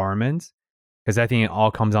you empowerment? Because I think it all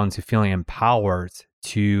comes down to feeling empowered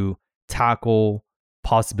to tackle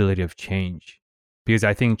possibility of change. Because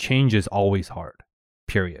I think change is always hard,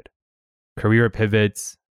 period. Career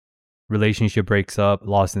pivots, relationship breaks up,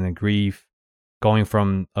 loss and grief, going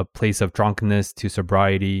from a place of drunkenness to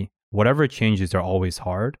sobriety. Whatever changes are always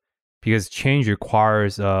hard, because change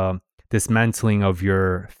requires dismantling of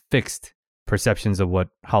your fixed perceptions of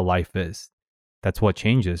how life is. That's what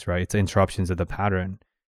changes, right? It's interruptions of the pattern.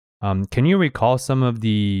 Can you recall some of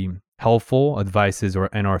the helpful advices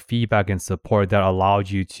or feedback and support that allowed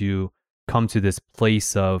you to come to this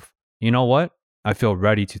place of, you know what? I feel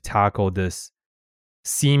ready to tackle this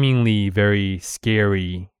seemingly very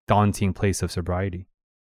scary, daunting place of sobriety.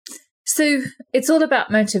 So it's all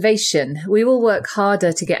about motivation. We will work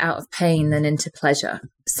harder to get out of pain than into pleasure.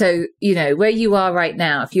 So, where you are right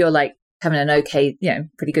now, if you're like having an okay,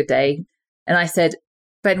 pretty good day, and I said,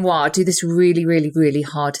 Benoit, do this really, really, really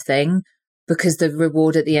hard thing because the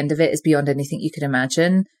reward at the end of it is beyond anything you could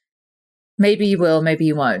imagine. Maybe you will, maybe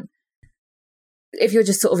you won't. If you're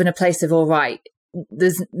just sort of in a place of all right,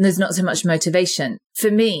 there's not so much motivation.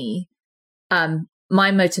 For me,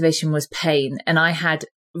 my motivation was pain, and I had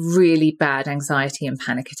really bad anxiety and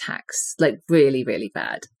panic attacks, like really, really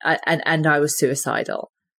bad. And I was suicidal.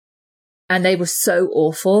 And they were so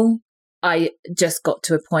awful. I just got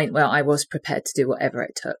to a point where I was prepared to do whatever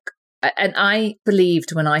it took. And I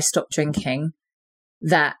believed when I stopped drinking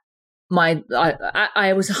that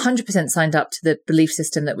I was 100% signed up to the belief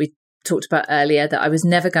system that we talked about earlier, that I was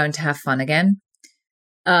never going to have fun again,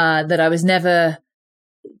 that I was never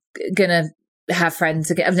going to have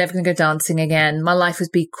friends again. I was never going to go dancing again. My life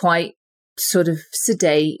would be quite sort of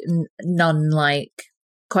sedate and nun-like,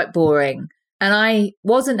 quite boring. And I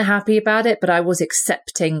wasn't happy about it, but I was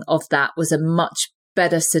accepting of that was a much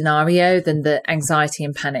better scenario than the anxiety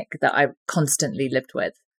and panic that I constantly lived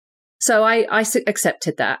with. So I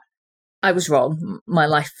accepted that. I was wrong. My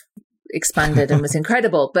life expanded and was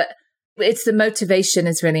incredible, but it's the motivation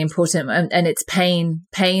is really important, and it's pain.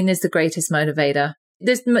 Pain is the greatest motivator.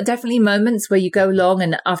 There's definitely moments where you go along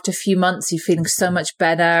and after a few months, you're feeling so much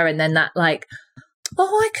better. And then that like, oh,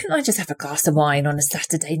 why couldn't I just have a glass of wine on a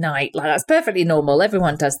Saturday night? Like, that's perfectly normal.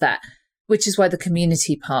 Everyone does that, which is why the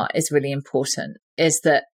community part is really important, is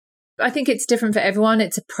that I think it's different for everyone.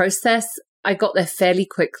 It's a process. I got there fairly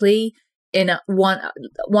quickly in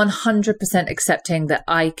 100% accepting that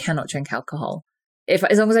I cannot drink alcohol.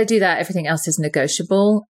 As long as I do that, everything else is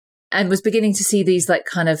negotiable, and was beginning to see these like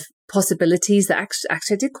kind of possibilities that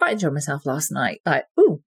actually I did quite enjoy myself last night. Like,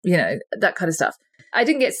 ooh, that kind of stuff. I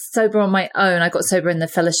didn't get sober on my own. I got sober in the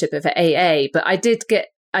fellowship of AA, but I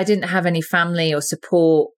didn't have any family or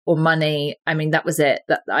support or money. I mean, that was it.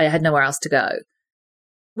 That I had nowhere else to go.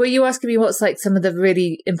 Were you asking me what's like some of the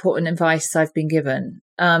really important advice I've been given?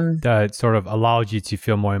 That sort of allowed you to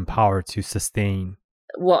feel more empowered to sustain.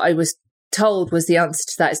 What I was told was the answer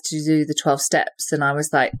to that is to do the 12 steps. And I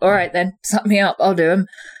was like, all right, then suck me up. I'll do them.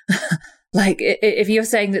 Like, if you're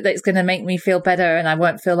saying that it's going to make me feel better and I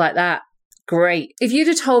won't feel like that, great. If you'd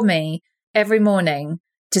have told me every morning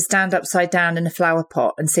to stand upside down in a flower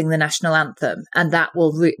pot and sing the national anthem, and that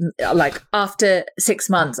will, after 6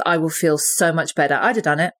 months, I will feel so much better, I'd have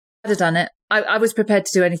done it. I was prepared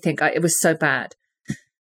to do anything. It was so bad.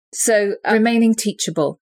 So remaining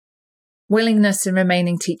teachable. Willingness and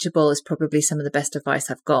remaining teachable is probably some of the best advice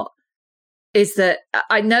I've got. Is that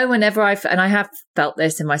I know whenever and I have felt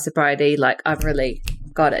this in my sobriety, like I've really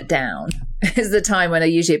got it down, is the time when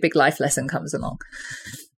usually a big life lesson comes along.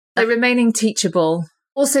 So remaining teachable,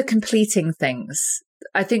 also completing things.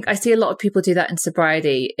 I think I see a lot of people do that in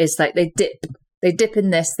sobriety, is like they dip in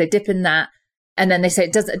this, they dip in that, and then they say,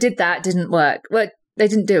 didn't work. Well, they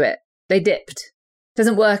didn't do it. They dipped. It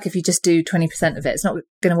doesn't work if you just do 20% of it. It's not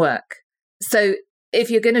going to work. So if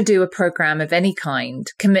you're going to do a program of any kind,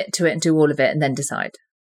 commit to it and do all of it and then decide.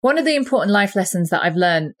 One of the important life lessons that I've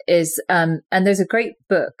learned is, and there's a great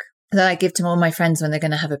book that I give to all my friends when they're going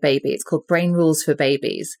to have a baby. It's called Brain Rules for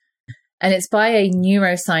Babies. And it's by a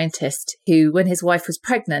neuroscientist who, when his wife was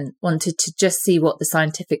pregnant, wanted to just see what the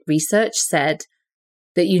scientific research said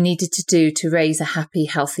that you needed to do to raise a happy,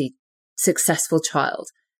 healthy, successful child.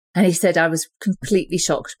 And he said, I was completely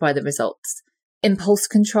shocked by the results. Impulse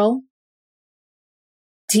control.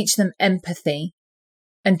 Teach them empathy,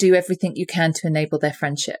 and do everything you can to enable their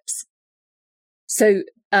friendships. So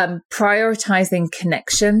prioritizing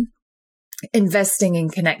connection, investing in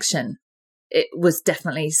connection, it was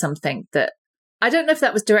definitely something that, I don't know if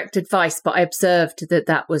that was direct advice, but I observed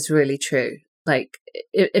that was really true. Like,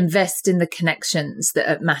 invest in the connections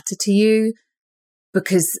that matter to you,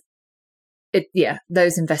 because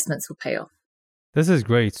those investments will pay off. This is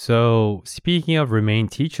great. So speaking of remain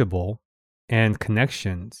teachable and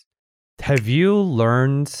connections, have you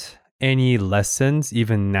learned any lessons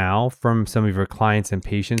even now from some of your clients and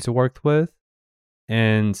patients you worked with?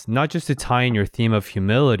 And not just to tie in your theme of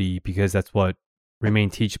humility, because that's what remain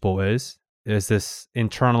teachable is this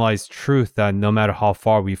internalized truth that no matter how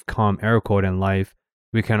far we've come, air quote, in life,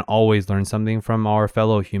 we can always learn something from our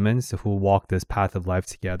fellow humans who walk this path of life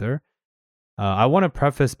together. I want to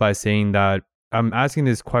preface by saying that I'm asking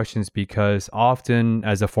these questions because often,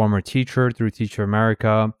 as a former teacher through Teacher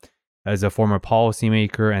America, as a former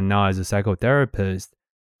policymaker, and now as a psychotherapist,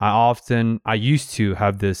 I used to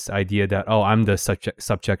have this idea that, oh, I'm the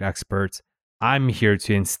subject expert. I'm here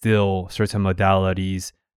to instill certain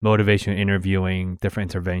modalities, motivation interviewing,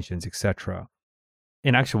 different interventions, etc.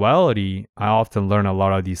 In actuality, I often learn a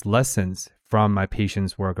lot of these lessons from my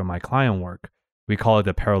patient's work or my client work. We call it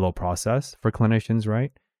the parallel process for clinicians,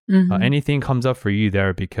 right? Mm-hmm. Anything comes up for you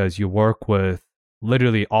there because you work with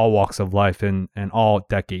literally all walks of life and all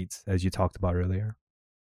decades, as you talked about earlier.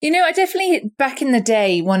 I definitely, back in the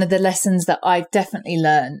day, one of the lessons that I've definitely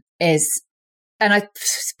learned is, and I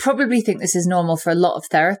probably think this is normal for a lot of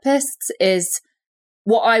therapists, is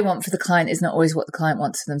what I want for the client is not always what the client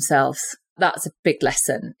wants for themselves. That's a big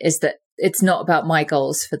lesson, is that it's not about my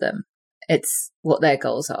goals for them. It's what their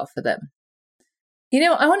goals are for them.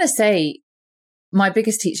 I want to say my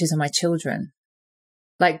biggest teachers are my children.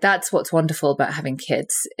 Like, that's what's wonderful about having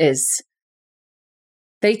kids, is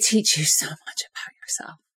they teach you so much about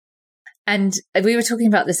yourself. And we were talking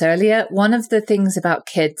about this earlier. One of the things about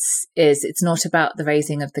kids is it's not about the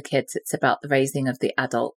raising of the kids. It's about the raising of the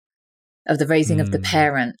adult, of the raising of the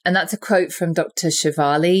parent. And that's a quote from Dr.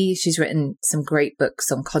 Valli. She's written some great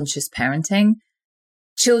books on conscious parenting.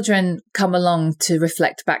 Children come along to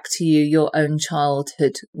reflect back to you your own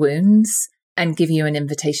childhood wounds and give you an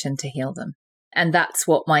invitation to heal them. And that's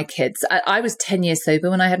what my kids, I was 10 years sober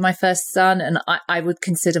when I had my first son, and I would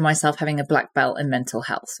consider myself having a black belt in mental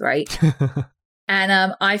health, right?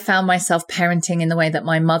 And I found myself parenting in the way that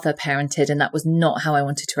my mother parented, and that was not how I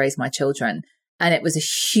wanted to raise my children. And it was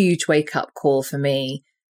a huge wake-up call for me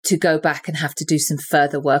to go back and have to do some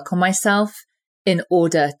further work on myself in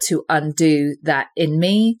order to undo that in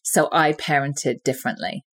me. So I parented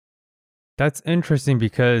differently. That's interesting,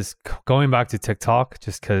 because going back to TikTok,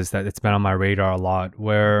 just because that it's been on my radar a lot,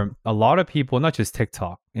 where a lot of people, not just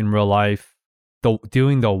TikTok, in real life,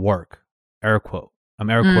 doing the work, air quote. I'm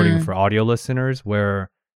air quoting for audio listeners, where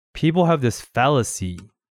people have this fallacy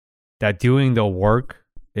that doing the work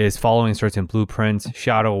is following certain blueprints,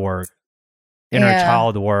 shadow work, inner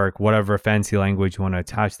child work, whatever fancy language you want to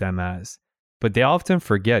attach them as. But they often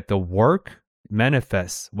forget the work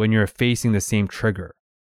manifests when you're facing the same trigger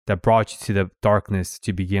that brought you to the darkness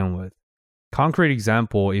to begin with. Concrete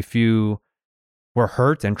example, if you were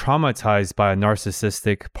hurt and traumatized by a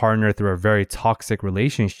narcissistic partner through a very toxic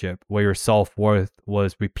relationship where your self-worth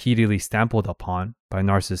was repeatedly stampled upon by a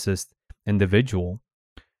narcissist individual.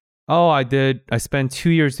 Oh, I spent 2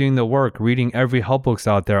 years doing the work, reading every help books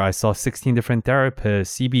out there. I saw 16 different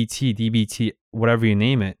therapists, CBT, DBT, whatever you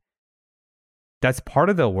name it. That's part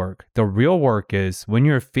of the work. The real work is when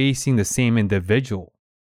you're facing the same individual.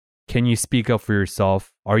 Can you speak up for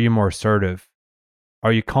yourself? Are you more assertive?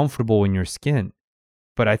 Are you comfortable in your skin?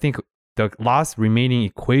 But I think the last remaining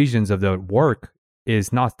equations of the work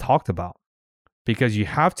is not talked about, because you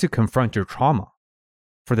have to confront your trauma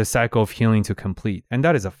for the cycle of healing to complete. And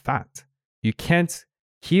that is a fact. You can't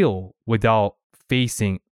heal without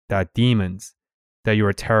facing that demons that you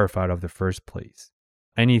were terrified of the first place.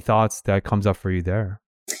 Any thoughts that comes up for you there?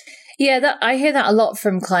 Yeah, I hear that a lot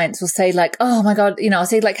from clients. Will say like, oh my God, I'll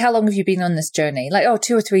say like, how long have you been on this journey? Like, oh,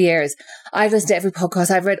 2 or 3 years. I've listened to every podcast.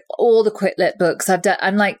 I've read all the Quit Lit books.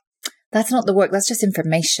 I'm like, that's not the work. That's just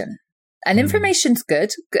information. And information's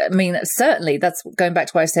good. I mean, certainly that's going back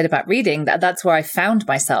to what I said about reading. That's where I found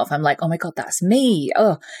myself. I'm like, oh my God, that's me.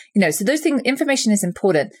 Oh, so those things, information is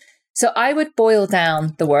important. So I would boil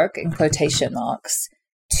down the work in quotation marks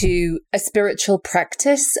to a spiritual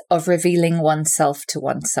practice of revealing oneself to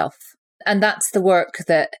oneself. And that's the work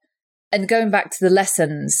and going back to the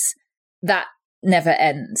lessons, that never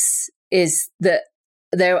ends, is that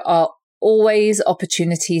there are always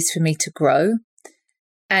opportunities for me to grow.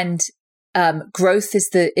 And growth is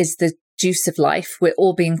the juice of life. We're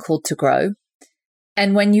all being called to grow.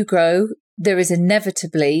 And when you grow, there is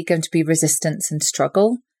inevitably going to be resistance and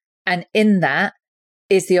struggle. And in that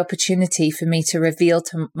is the opportunity for me to reveal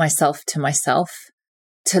to myself,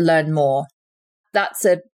 to learn more. That's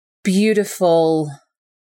a beautiful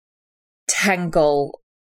tangle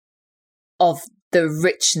of the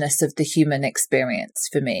richness of the human experience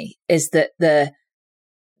for me, is that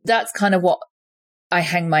that's kind of what I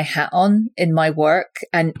hang my hat on in my work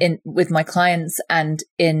and with my clients and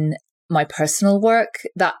in my personal work.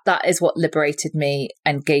 That is what liberated me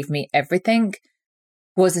and gave me everything,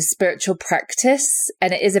 was a spiritual practice.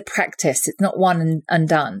 And it is a practice. It's not one and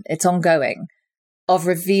done. It's ongoing, of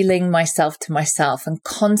revealing myself to myself and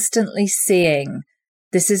constantly seeing,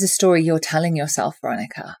 this is a story you're telling yourself,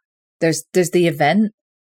 Veronica. There's the event,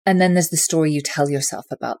 and then there's the story you tell yourself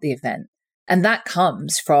about the event. And that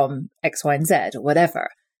comes from X, Y, and Z or whatever.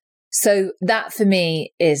 So that for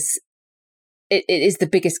me is the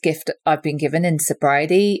biggest gift I've been given in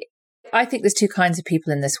sobriety. I think there's 2 kinds of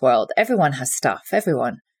people in this world. Everyone has stuff,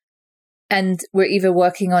 everyone. And we're either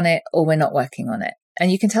working on it or we're not working on it.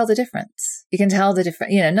 And you can tell the difference. You can tell the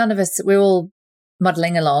difference. None of us, we're all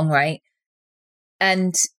muddling along, right?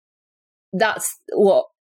 And that's what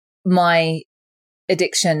my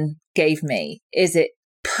addiction gave me, is it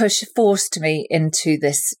forced me into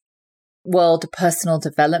this world of personal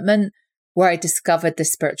development, where I discovered the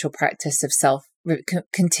spiritual practice of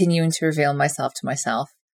continuing to reveal myself to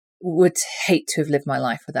myself. Would hate to have lived my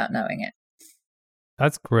life without knowing it.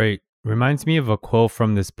 That's great. Reminds me of a quote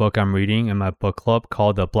from this book I'm reading in my book club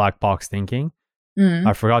called The Black Box Thinking.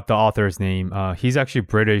 I forgot the author's name. He's actually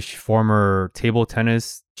British, former table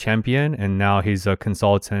tennis champion, and now he's a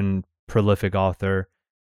consultant, prolific author.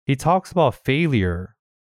 He talks about failure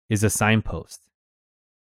is a signpost.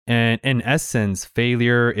 And in essence,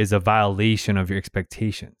 failure is a violation of your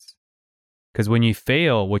expectations. Because when you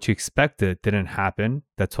fail, what you expected didn't happen.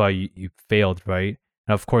 That's why you failed, right?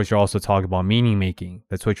 And of course, you're also talking about meaning making.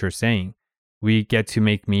 That's what you're saying. We get to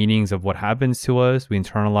make meanings of what happens to us. We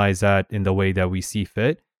internalize that in the way that we see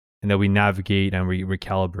fit, and that we navigate and we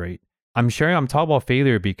recalibrate. I'm talking about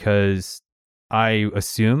failure because I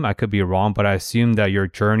assume, I could be wrong, but I assume that your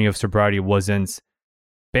journey of sobriety wasn't,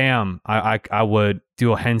 bam, I would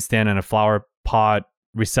do a handstand in a flower pot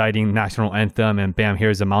reciting national anthem, and bam,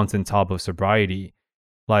 here's a mountaintop of sobriety.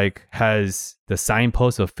 Like, has the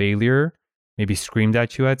signpost of failure maybe screamed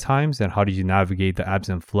at you at times? And how did you navigate the ebbs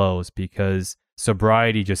and flows? Because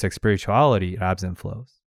sobriety, just like spirituality, ebbs and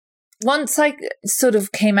flows. Once I sort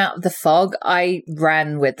of came out of the fog, I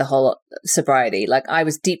ran with the whole sobriety. Like, I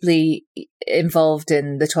was deeply involved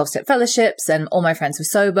in the 12-step fellowships, and all my friends were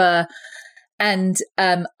sober. And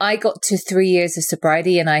I got to 3 years of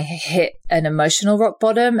sobriety, and I hit an emotional rock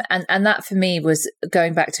bottom. And that for me was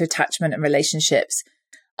going back to attachment and relationships.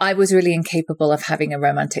 I was really incapable of having a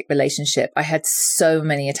romantic relationship. I had so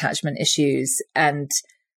many attachment issues, and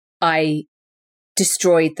I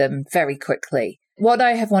destroyed them very quickly. What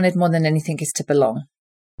I have wanted more than anything is to belong.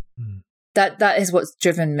 That is what's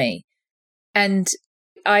driven me. And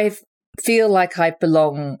I feel like I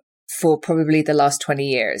belong for probably the last 20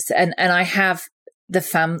 years. And I have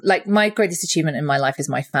like, my greatest achievement in my life is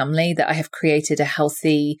my family, that I have created a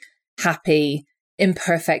healthy, happy,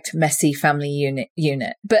 imperfect, messy family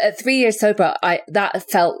unit. But at 3 years sober,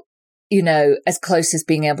 that felt, as close as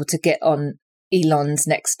being able to get on Elon's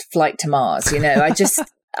next flight to Mars. I just,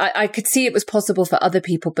 I could see it was possible for other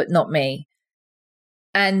people, but not me.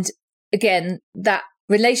 And again, that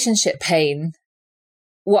relationship pain,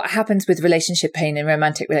 what happens with relationship pain in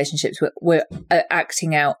romantic relationships, we're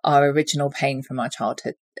acting out our original pain from our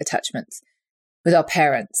childhood attachments with our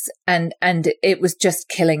parents. And it was just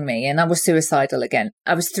killing me. And I was suicidal again.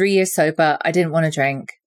 I was 3 years sober. I didn't want to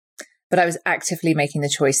drink, but I was actively making the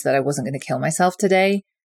choice that I wasn't going to kill myself today,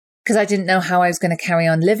 because I didn't know how I was going to carry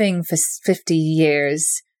on living for 50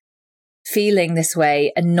 years, feeling this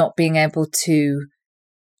way and not being able to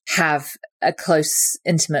have a close,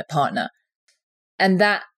 intimate partner. And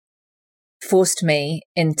that forced me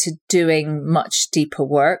into doing much deeper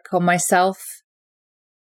work on myself,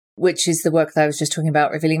 which is the work that I was just talking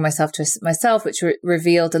about, revealing myself to myself, which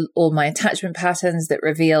revealed all my attachment patterns, that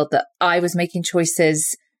revealed that I was making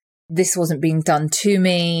choices. This wasn't being done to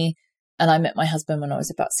me. And I met my husband when I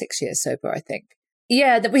was about 6 years sober, I think.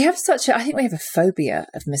 Yeah, that we have I think we have a phobia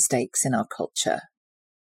of mistakes in our culture.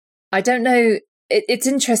 I don't know. It's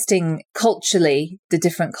interesting culturally, the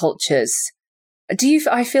different cultures.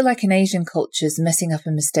 I feel like in Asian cultures, messing up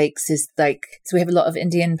and mistakes is like, so we have a lot of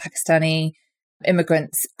Indian, Pakistani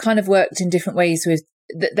immigrants kind of worked in different ways with,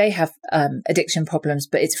 they have addiction problems,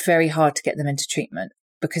 but it's very hard to get them into treatment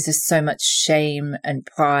because there's so much shame and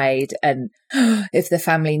pride. And if the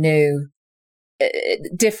family knew,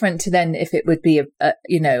 different to then if it would be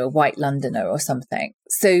a white Londoner or something.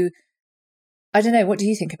 So I don't know. What do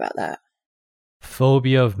you think about that?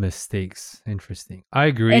 Phobia of mistakes. Interesting. I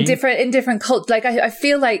agree. In different cultures. Like, I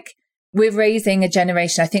feel like we're raising a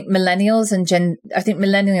generation. I think millennials,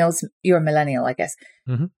 you're a millennial, I guess.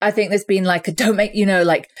 Mm-hmm. I think there's been like don't make,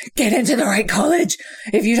 like, get into the right college.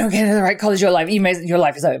 If you don't get into the right college, your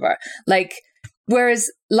life is over. Like, whereas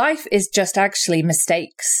life is just actually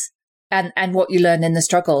mistakes and what you learn in the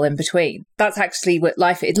struggle in between. That's actually what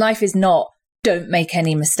life is. Life is not, don't make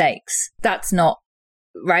any mistakes. That's not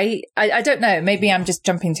right. I don't know. Maybe I'm just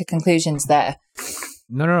jumping to conclusions there.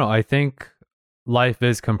 No. I think life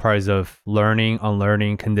is comprised of learning,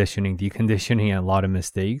 unlearning, conditioning, deconditioning, and a lot of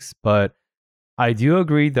mistakes. But I do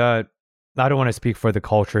agree that I don't want to speak for the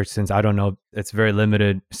culture since I don't know. It's very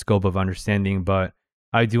limited scope of understanding. But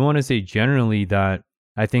I do want to say generally that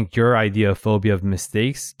I think your idea of phobia of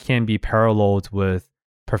mistakes can be paralleled with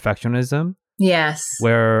perfectionism. Yes.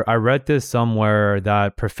 Where I read this somewhere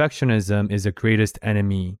that perfectionism is the greatest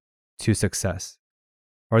enemy to success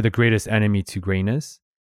or the greatest enemy to greatness.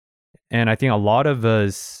 And I think a lot of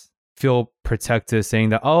us feel protected saying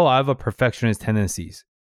that, oh, I have a perfectionist tendencies.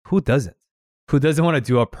 Who doesn't? Who doesn't want to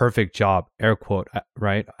do a perfect job, air quote,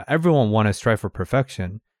 right? Everyone want to strive for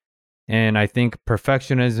perfection. And I think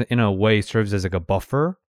perfectionism in a way serves as like a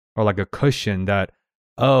buffer or like a cushion that,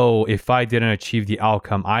 oh, if I didn't achieve the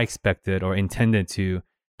outcome I expected or intended to,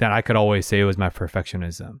 then I could always say it was my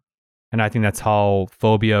perfectionism. And I think that's how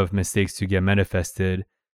phobia of mistakes to get manifested.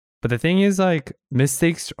 But the thing is, like,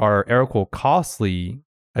 mistakes are air quote costly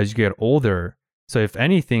as you get older. So if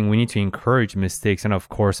anything, we need to encourage mistakes. And of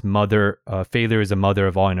course, failure is the mother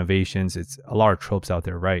of all innovations. It's a lot of tropes out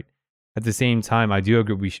there, right? At the same time, I do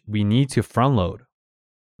agree we need to front load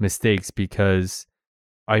mistakes, because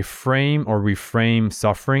I reframe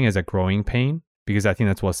suffering as a growing pain, because I think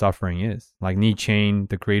that's what suffering is. Like Nietzsche,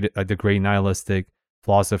 the great nihilistic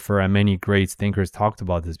philosopher, and many great thinkers talked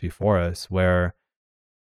about this before us, where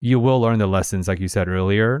you will learn the lessons, like you said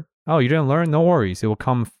earlier. Oh, you didn't learn? No worries. It will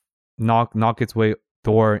come knock its way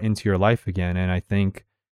door into your life again. And I think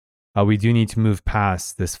we do need to move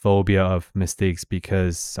past this phobia of mistakes,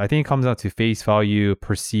 because I think it comes down to face value,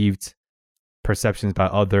 perceived perceptions by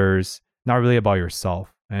others, not really about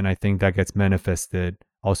yourself. And I think that gets manifested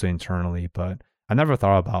also internally. But I never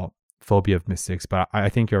thought about phobia of mistakes, but I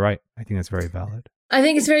think you're right. I think that's very valid. I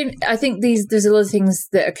think there's a lot of things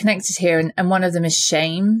that are connected here. And one of them is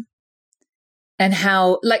shame. And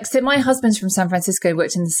how, like, so my husband's from San Francisco,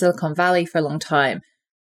 worked in the Silicon Valley for a long time.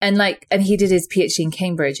 And he did his PhD in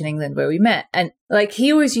Cambridge in England, where we met. And like,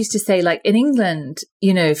 he always used to say, like, in England,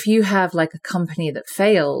 you know, if you have like a company that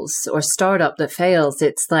fails or a startup that fails,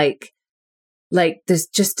 it's like there's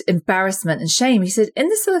just embarrassment and shame. He said, in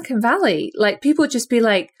the Silicon Valley, like, people would just be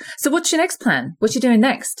like, so what's your next plan? What you doing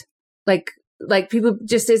next? Like people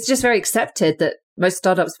just, it's just very accepted that most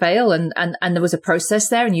startups fail, and there was a process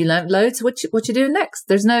there, and you learned loads. What you doing next?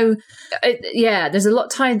 There's there's a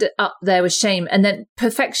lot tied up there with shame. And then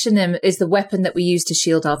perfectionism is the weapon that we use to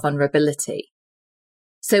shield our vulnerability.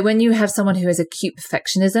 So when you have someone who has acute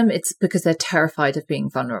perfectionism, it's because they're terrified of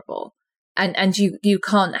being vulnerable. And you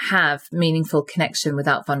can't have meaningful connection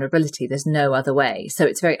without vulnerability. There's no other way. So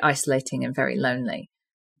it's very isolating and very lonely.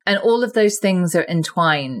 And all of those things are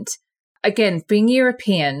entwined. Again, being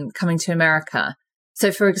European, coming to America.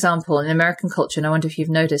 So, for example, in American culture, and I wonder if you've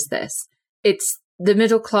noticed this, it's the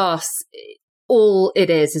middle class. All it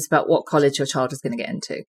is about what college your child is going to get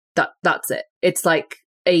into. That's it. It's like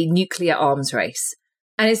a nuclear arms race.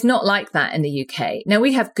 And it's not like that in the UK. Now,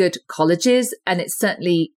 we have good colleges, and it's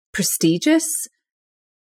certainly prestigious,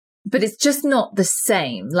 but it's just not the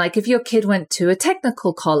same. Like, if your kid went to a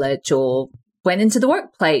technical college or went into the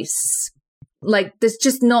workplace, like, there's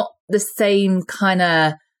just not the same kind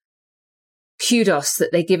of kudos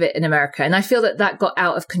that they give it in America. And I feel that got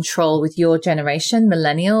out of control with your generation,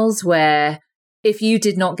 millennials, where if you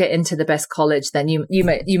did not get into the best college, then you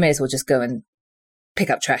may as well just go and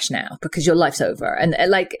pick up trash now, because your life's over. And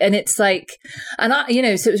it's like, and I, you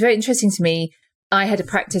know, so it was very interesting to me. I had a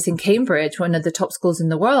practice in Cambridge, one of the top schools in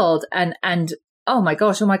the world. And oh my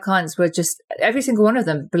gosh, all my clients were just, every single one of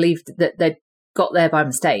them believed that they'd got there by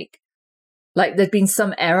mistake. Like, there'd been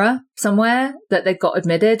some error somewhere that they got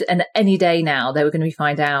admitted, and any day now they were going to be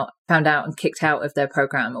found out and kicked out of their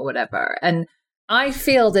program or whatever. And I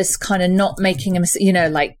feel this kind of not making a mistake, you know,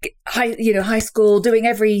 like high school, doing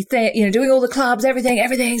everything, you know, doing all the clubs, everything.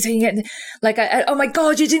 So you get like, oh my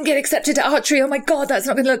God, you didn't get accepted to archery. Oh my God, that's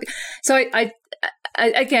not going to look. So I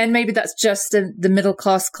again, maybe that's just the middle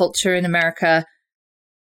class culture in America.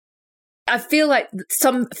 I feel like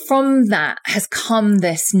from that has come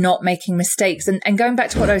this not making mistakes. And going back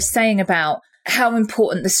to what I was saying about how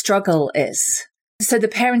important the struggle is. So the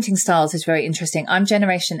parenting styles is very interesting. I'm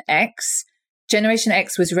Generation X. Generation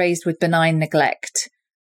X was raised with benign neglect.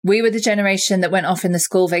 We were the generation that went off in the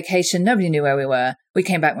school vacation. Nobody knew where we were. We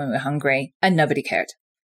came back when we were hungry, and nobody cared.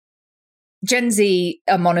 Gen Z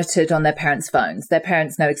are monitored on their parents' phones. Their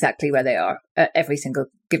parents know exactly where they are at every single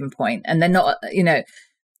given point. And they're not, you know,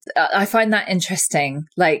 I find that interesting.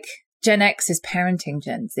 Like, Gen X is parenting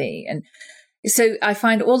Gen Z. And so I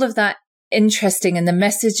find all of that interesting, and the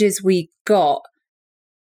messages we got.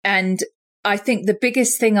 And I think the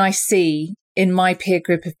biggest thing I see in my peer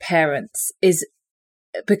group of parents is,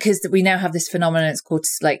 because we now have this phenomenon, it's called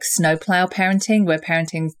like snowplow parenting, where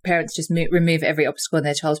parents just remove every obstacle in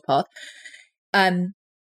their child's path. The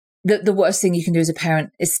worst thing you can do as a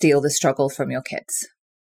parent is steal the struggle from your kids.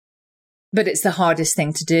 But it's the hardest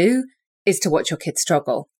thing to do, is to watch your kids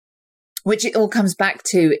struggle, which it all comes back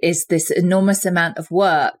to is this enormous amount of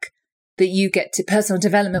work that you get to, personal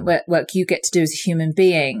development work you get to do as a human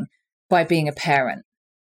being by being a parent.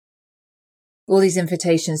 All these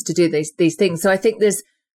invitations to do these things. So I think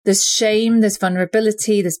there's shame, there's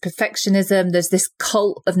vulnerability, there's perfectionism, there's this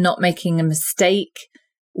cult of not making a mistake,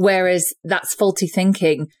 whereas that's faulty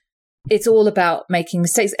thinking. It's all about making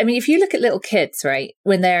mistakes. I mean, if you look at little kids, right,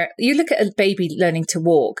 you look at a baby learning to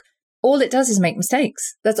walk, all it does is make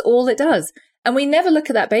mistakes. That's all it does. And we never look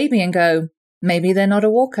at that baby and go, maybe they're not a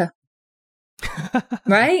walker,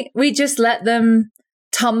 right? We just let them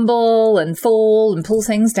tumble and fall and pull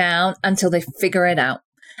things down until they figure it out.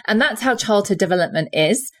 And that's how childhood development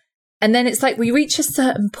is. And then it's like we reach a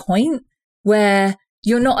certain point where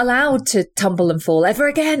you're not allowed to tumble and fall ever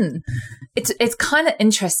again. It's kind of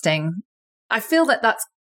interesting. I feel that that's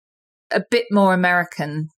a bit more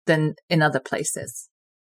American than in other places.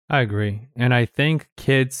 I agree. And I think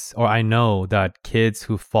I know that kids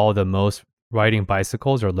who fall the most riding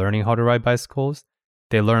bicycles or learning how to ride bicycles,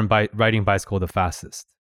 they learn by riding bicycle the fastest.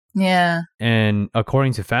 Yeah. And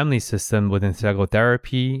according to family system within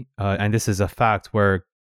psychotherapy, and this is a fact, where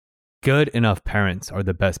good enough parents are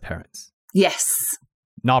the best parents. Yes.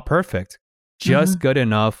 Not perfect, just good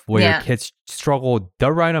enough where your kids struggle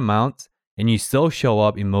the right amount and you still show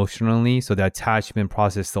up emotionally, so the attachment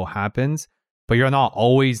process still happens, but you're not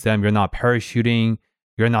always them. You're not parachuting,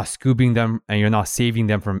 you're not scooping them, and you're not saving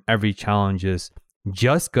them from every challenges.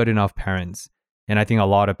 Just good enough parents. And I think a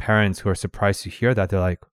lot of parents who are surprised to hear that, they're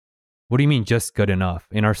like, what do you mean just good enough?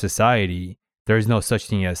 In our society, there is no such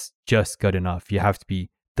thing as just good enough. You have to be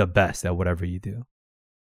the best at whatever you do.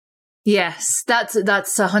 Yes, that's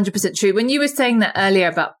 100% true. When you were saying that earlier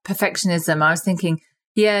about perfectionism, I was thinking,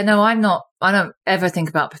 yeah, no, I don't ever think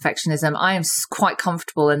about perfectionism. I am quite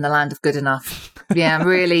comfortable in the land of good enough. Yeah, I'm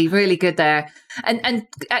really, really good there. And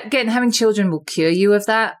again, having children will cure you of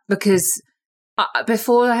that, because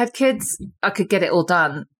before I had kids, I could get it all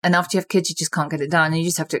done. And after you have kids, you just can't get it done. You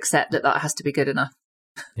just have to accept that has to be good enough.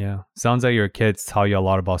 Yeah. Sounds like your kids tell you a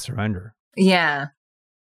lot about surrender. Yeah.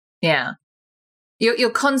 Yeah.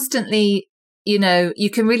 You're constantly, you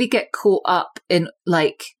can really get caught up in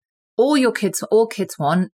like all kids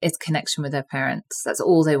want is connection with their parents. That's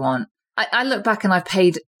all they want. I look back and I've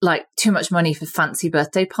paid like too much money for fancy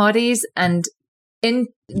birthday parties. And in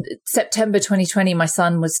September 2020, my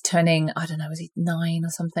son was turning, I don't know, was he 9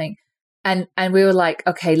 or something? And we were like,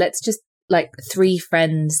 okay, let's just like 3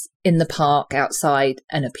 friends in the park outside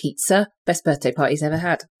and a pizza. Best birthday party he's ever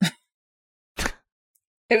had.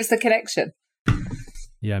 It was the connection.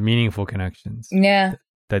 Yeah, meaningful connections. Yeah.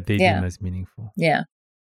 That they deem as meaningful. Yeah.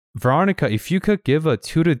 Veronica, if you could give a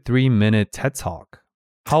 2 to 3 minute TED Talk,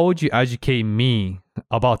 how would you educate me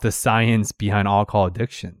about the science behind alcohol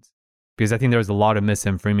addictions? Because I think there's a lot of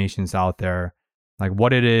misinformations out there, like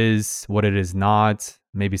what it is not,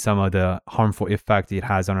 maybe some of the harmful effect it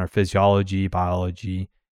has on our physiology, biology,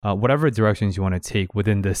 whatever directions you want to take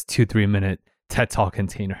within this 2-3 minute TED Talk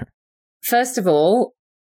container. First of all,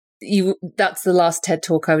 that's the last TED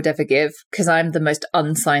Talk I would ever give, because I'm the most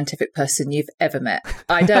unscientific person you've ever met.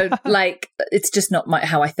 I don't it's just not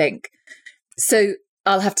how I think. So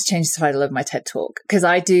I'll have to change the title of my TED Talk, because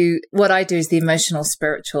what I do is the emotional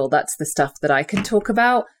spiritual. That's the stuff that I can talk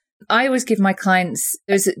about. I always give my clients,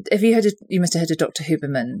 you must have heard of Dr.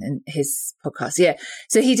 Huberman in his podcast. Yeah.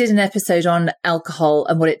 So he did an episode on alcohol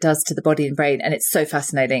and what it does to the body and brain. And it's so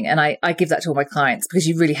fascinating. And I give that to all my clients, because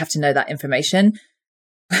you really have to know that information.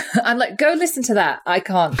 I'm like, go listen to that. I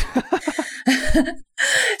can't.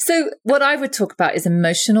 So what I would talk about is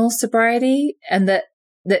emotional sobriety, and that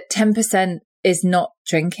 10% is not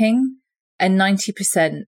drinking and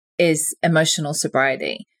 90% is emotional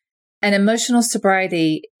sobriety. And emotional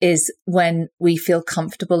sobriety is when we feel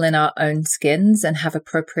comfortable in our own skins and have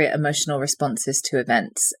appropriate emotional responses to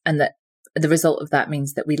events. And that the result of that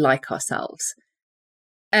means that we like ourselves.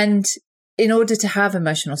 And in order to have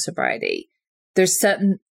emotional sobriety, there's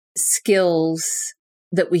certain skills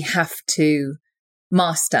that we have to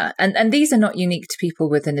master. And these are not unique to people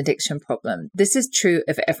with an addiction problem. This is true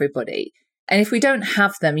of everybody. And if we don't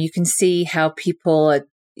have them, you can see how people are,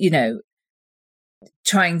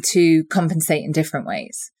 trying to compensate in different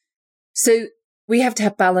ways. So we have to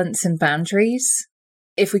have balance and boundaries.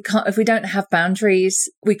 If we don't have boundaries,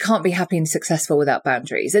 we can't be happy and successful without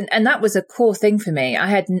boundaries. And that was a core thing for me.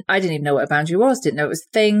 I didn't even know what a boundary was, didn't know it was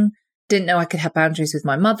a thing, didn't know I could have boundaries with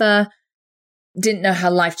my mother, didn't know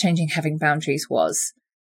how life-changing having boundaries was.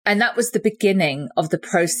 And that was the beginning of the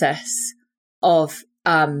process of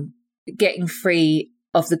getting free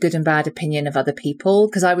of the good and bad opinion of other people,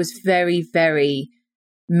 because I was very, very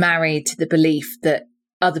married to the belief that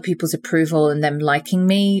other people's approval and them liking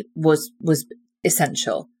me was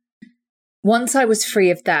essential. Once I was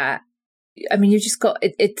free of that, I mean, you just got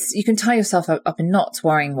you can tie yourself up in knots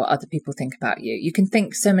worrying what other people think about you. You can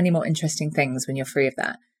think so many more interesting things when you're free of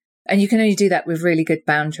that. And you can only do that with really good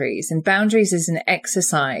boundaries. And boundaries is an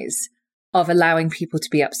exercise of allowing people to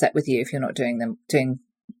be upset with you if you're not doing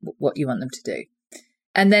what you want them to do.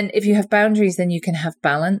 And then if you have boundaries, then you can have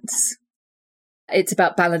balance. It's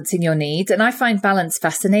about balancing your needs. And I find balance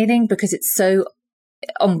fascinating because it's so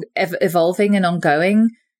evolving and ongoing.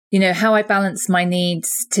 How I balance my needs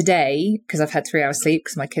today, because I've had 3 hours sleep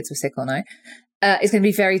because my kids were sick all night. is going to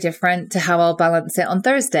be very different to how I'll balance it on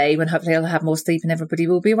Thursday, when hopefully I'll have more sleep and everybody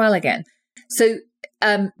will be well again. So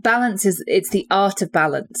balance it's the art of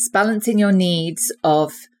balance, balancing your needs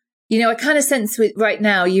of, I kind of sense with right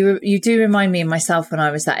now, you do remind me of myself when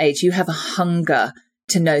I was that age. You have a hunger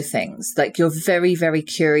to know things. Like you're very, very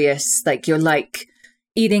curious. Like you're like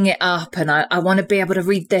eating it up, and I want to be able to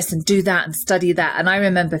read this and do that and study that. And I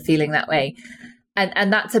remember feeling that way.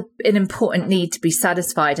 And that's an important need to be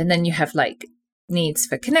satisfied. And then you have like needs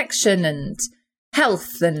for connection and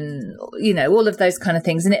health and, all of those kind of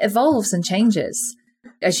things. And it evolves and changes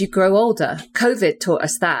as you grow older. COVID taught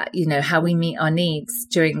us that, how we meet our needs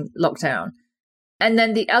during lockdown. And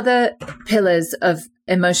then the other pillars of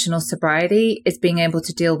emotional sobriety is being able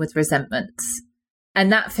to deal with resentments.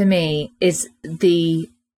 And that for me is the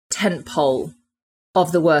tentpole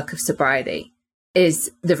of the work of sobriety,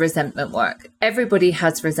 is the resentment work. Everybody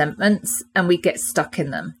has resentments and we get stuck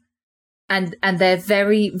in them. And they're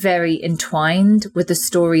very, very entwined with the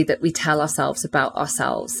story that we tell ourselves about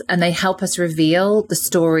ourselves. And they help us reveal the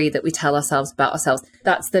story that we tell ourselves about ourselves.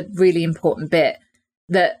 That's the really important bit,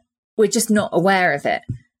 that we're just not aware of it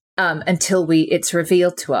until it's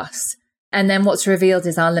revealed to us. And then what's revealed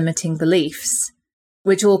is our limiting beliefs,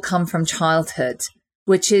 which all come from childhood,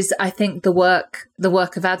 which is, I think, the work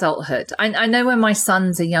of adulthood. I know when my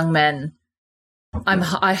sons are young men,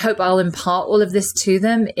 I hope I'll impart all of this to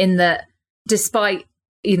them, in that despite,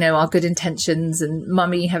 our good intentions and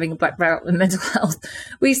mummy having a black belt in mental health,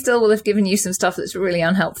 we still will have given you some stuff that's really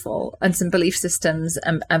unhelpful, and some belief systems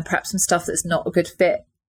and perhaps some stuff that's not a good fit,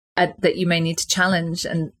 that you may need to challenge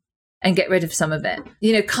and get rid of some of it.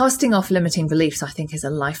 Casting off limiting beliefs, I think, is a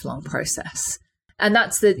lifelong process. And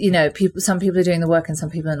that's some people are doing the work and some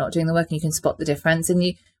people are not doing the work, and you can spot the difference. And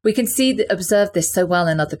we can observe this so well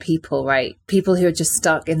in other people, right? People who are just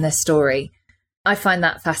stuck in their story. I find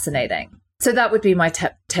that fascinating. So that would be my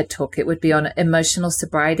TED talk. It would be on emotional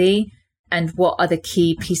sobriety and what are the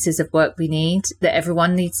key pieces of work we need, that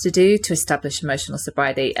everyone needs to do to establish emotional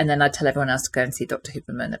sobriety. And then I'd tell everyone else to go and see Dr.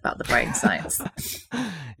 Huberman about the brain science.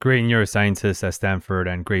 Great neuroscientist at Stanford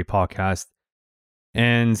and great podcast.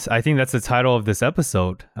 And I think that's the title of this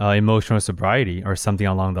episode, emotional sobriety, or something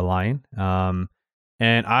along the line. And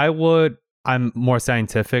I'm more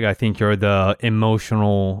scientific. I think you're the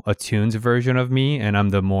emotional attuned version of me, and I'm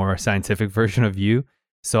the more scientific version of you.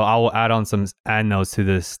 So I will add on some ad notes to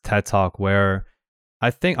this TED Talk, where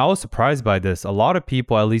I think I was surprised by this. A lot of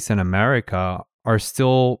people, at least in America, are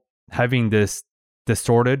still having this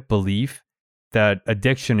distorted belief that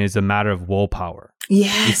addiction is a matter of willpower.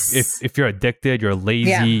 Yes. If you're addicted, you're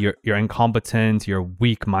lazy, you're incompetent, you're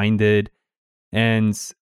weak-minded. And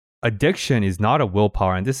addiction is not a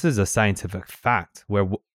willpower. And this is a scientific fact, where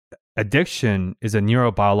addiction is a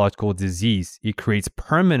neurobiological disease. It creates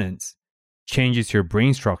permanent changes to your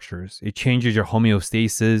brain structures. It changes your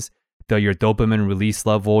homeostasis, your dopamine release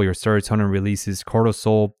level, your serotonin releases,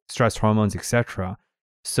 cortisol, stress hormones, etc.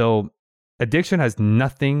 So addiction has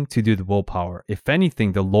nothing to do with willpower. If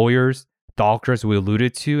anything, the lawyers, doctors we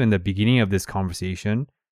alluded to in the beginning of this conversation,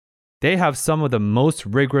 they have some of the most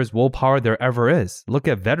rigorous willpower there ever is. Look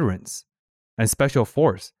at veterans and special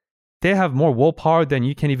force. They have more willpower than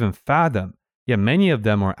you can even fathom. Yet many of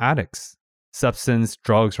them are addicts, substance,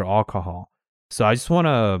 drugs, or alcohol. So I just want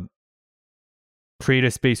to create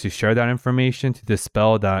a space to share that information, to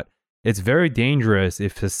dispel that it's very dangerous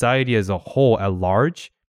if society as a whole at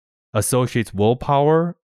large associates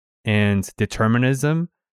willpower and determinism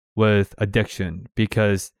with addiction,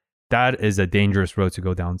 because that is a dangerous road to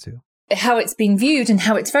go down to. How it's been viewed, and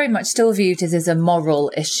how it's very much still viewed, as a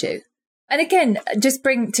moral issue. And again, just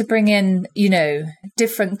bring in,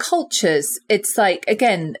 different cultures. It's like,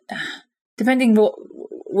 again, depending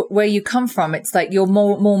where you come from, it's like you're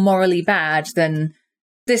more morally bad than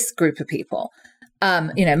this group of people.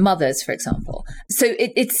 Mothers, for example. So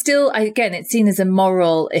it's still, again, it's seen as a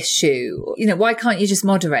moral issue. Why can't you just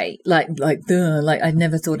moderate? Like I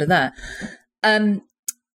never thought of that.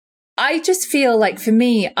 I just feel like, for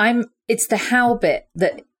me, it's the how bit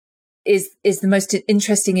that is the most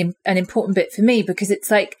interesting and important bit for me, because it's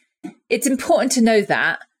like, it's important to know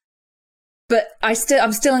that, but I'm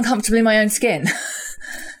still uncomfortable in my own skin.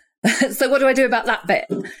 So what do I do about that bit?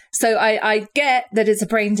 So I get that it's a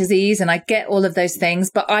brain disease and I get all of those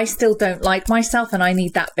things, but I still don't like myself, and I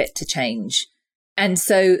need that bit to change. And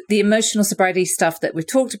so the emotional sobriety stuff that we've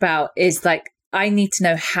talked about is like, I need to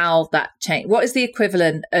know how that change. What is the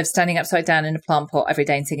equivalent of standing upside down in a plant pot every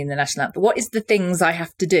day and singing the national anthem? What is the things I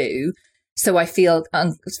have to do so I feel,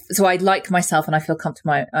 so I like myself and I feel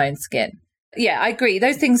comfortable in my own skin? Yeah, I agree.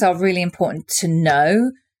 Those things are really important to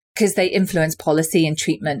know. because they influence policy and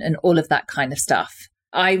treatment and all of that kind of stuff.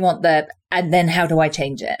 I want and then how do I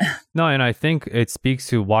change it? No, and I think it speaks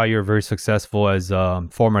to why you're very successful as a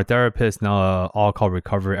former therapist, now a alcohol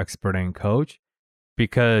recovery expert and coach.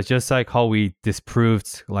 Because just like how we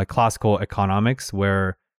disproved like classical economics,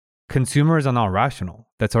 where consumers are not rational,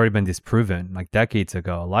 that's already been disproven like decades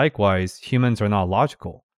ago. Likewise, humans are not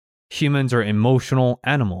logical. Humans are emotional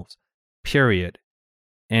animals, period.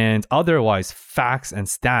 And otherwise, facts and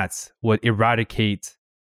stats would eradicate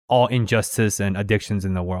all injustice and addictions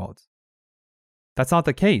in the world. That's not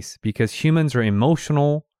the case because humans are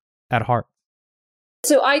emotional at heart.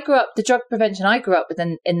 So I grew up, the drug prevention I grew up with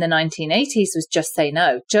in the 1980s was just say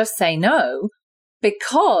no. Just say no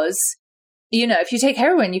because, if you take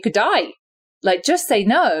heroin, you could die. Like, just say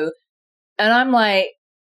no. And I'm like,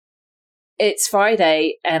 it's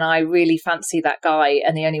Friday and I really fancy that guy.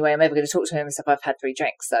 And the only way I'm ever going to talk to him is if I've had 3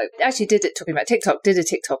 drinks. So I actually talking about TikTok, did a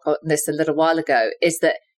TikTok on this a little while ago, is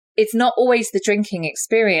that it's not always the drinking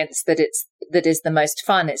experience that is the most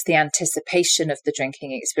fun. It's the anticipation of the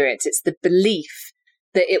drinking experience. It's the belief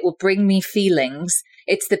that it will bring me feelings.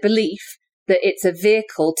 It's the belief that it's a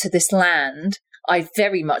vehicle to this land I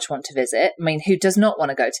very much want to visit. I mean, who does not want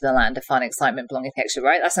to go to the land of fun, excitement, belonging, connection,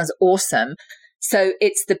 right? That sounds awesome. So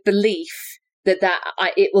it's the belief that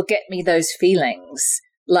it will get me those feelings.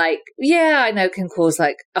 Like, yeah, I know can cause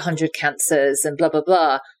like 100 cancers and blah, blah,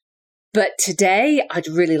 blah. But today, I'd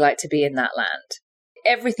really like to be in that land.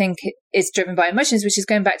 Everything is driven by emotions, which is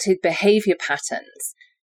going back to behavior patterns.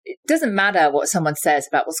 It doesn't matter what someone says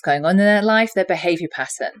about what's going on in their life. Their behavior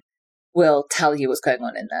pattern will tell you what's going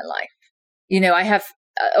on in their life. I have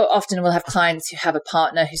often will have clients who have a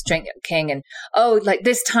partner who's drinking and, like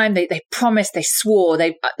this time they promised, they swore,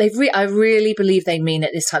 I really believe they mean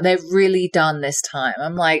it this time. They're really done this time.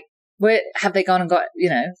 I'm like, where have they gone and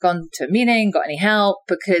gone to a meeting, got any help?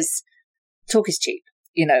 Because talk is cheap.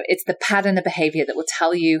 It's the pattern of behavior that will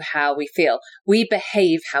tell you how we feel. We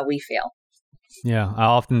behave how we feel. Yeah, I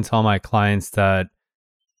often tell my clients that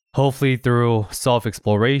hopefully through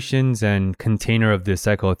self-explorations and container of this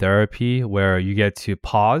psychotherapy where you get to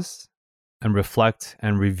pause and reflect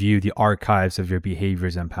and review the archives of your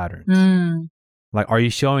behaviors and patterns. Like, are you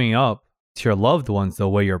showing up to your loved ones the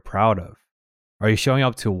way you're proud of? Are you showing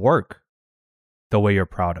up to work the way you're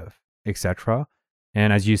proud of, etc.?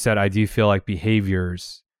 And as you said, I do feel like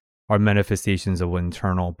behaviors are manifestations of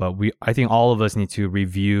internal, but I think all of us need to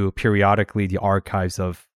review periodically the archives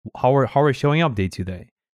of how we're showing up day to day.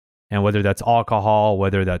 And whether that's alcohol,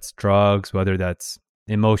 whether that's drugs, whether that's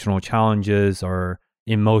emotional challenges or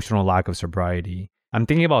emotional lack of sobriety. I'm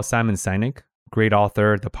thinking about Simon Sinek, great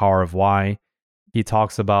author, The Power of Why. He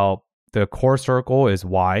talks about the core circle is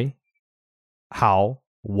why, how,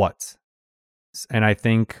 what. And I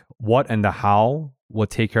think what and the how will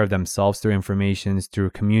take care of themselves through information,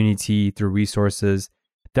 through community, through resources.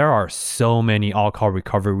 There are so many alcohol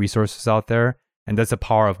recovery resources out there. And that's the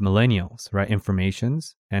power of millennials, right?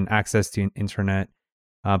 Informations and access to internet.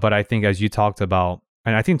 But I think as you talked about,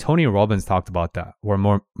 and I think Tony Robbins talked about that, we're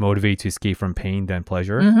more motivated to escape from pain than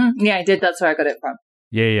pleasure. Mm-hmm. Yeah, I did. That's where I got it from.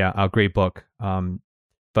 Yeah. A great book.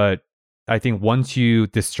 But I think once you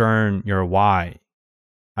discern your why,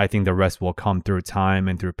 I think the rest will come through time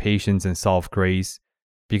and through patience and self-grace.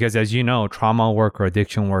 Because as you know, trauma work or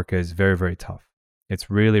addiction work is very, very tough. It's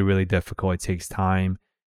really, really difficult. It takes time.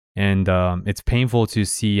 And it's painful to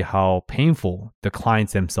see how painful the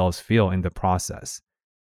clients themselves feel in the process.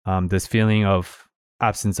 This feeling of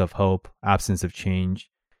absence of hope, absence of change.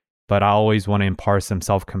 But I always want to impart some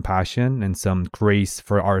self-compassion and some grace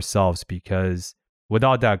for ourselves, because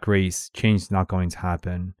without that grace, change is not going to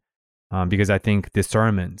happen. Because I think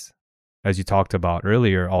discernment, as you talked about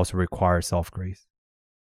earlier, also requires self-grace.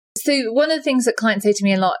 So one of the things that clients say to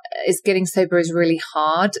me a lot is getting sober is really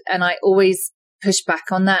hard. And I always push back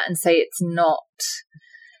on that and say it's not.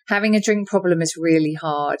 Having a drink problem is really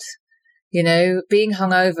hard. Being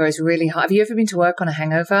hungover is really hard. Have you ever been to work on a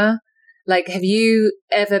hangover? Like, have you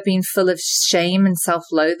ever been full of shame and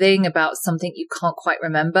self-loathing about something you can't quite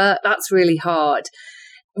remember? That's really hard.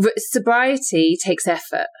 Sobriety takes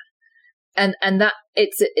effort. And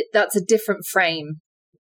that's a different frame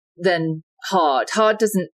than hard. Hard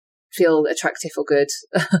doesn't feel attractive or good.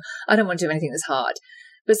 I don't want to do anything that's hard.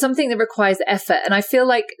 But something that requires effort. And I feel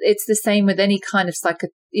like it's the same with any kind of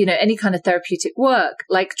any kind of therapeutic work,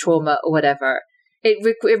 like trauma or whatever. It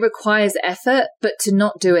requires effort, but to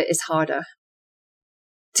not do it is harder.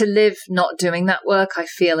 To live not doing that work, I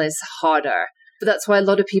feel, is harder. But that's why a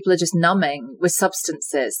lot of people are just numbing with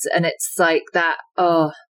substances. And it's like that,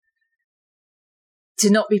 to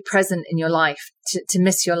not be present in your life, to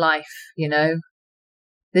miss your life,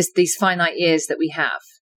 these finite years that we have.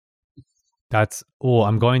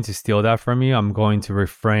 I'm going to steal that from you. I'm going to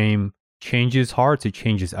reframe change is hard to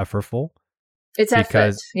change is effortful. It's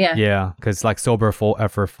effort. Yeah. Yeah. Because like soberful,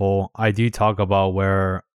 effortful, I do talk about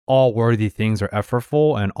where all worthy things are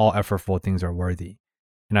effortful and all effortful things are worthy.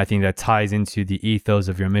 And I think that ties into the ethos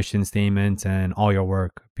of your mission statement and all your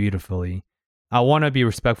work beautifully. I want to be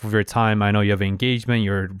respectful of your time. I know you have engagement.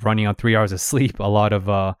 You're running on 3 hours of sleep. A lot of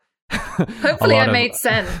hopefully I made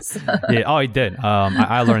sense. Yeah, oh, it did.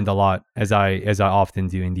 I learned a lot as I often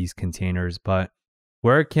do in these containers. But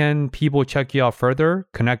where can people check you out further,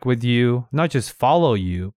 connect with you, not just follow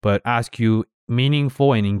you, but ask you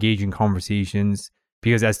meaningful and engaging conversations?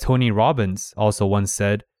 Because as Tony Robbins also once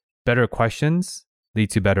said, better questions lead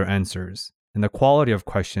to better answers. And the quality of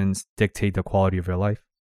questions dictate the quality of your life.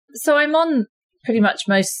 So I'm on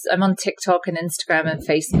I'm on TikTok and Instagram and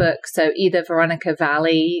Facebook. So either Veronica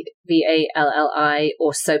Valli, Valli,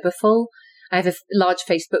 or Soberful. I have a large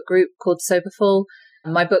Facebook group called Soberful.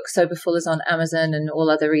 My book Soberful is on Amazon and all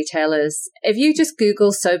other retailers. If you just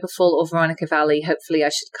Google Soberful or Veronica Valli, hopefully I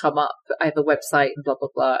should come up. I have a website and blah, blah,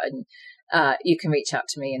 blah. And you can reach out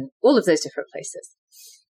to me in all of those different places.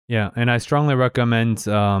 Yeah, and I strongly recommend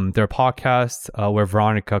their podcast where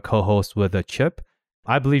Veronica co-hosts with Chip.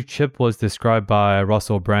 I believe Chip was described by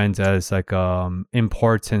Russell Brand as like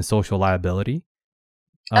important social liability.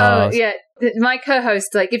 Yeah. My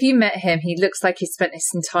co-host, like if you met him, he looks like he spent his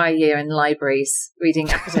entire year in libraries reading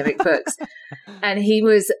academic books. And he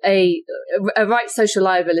was a right social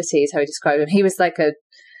liability is how he described him. He was like a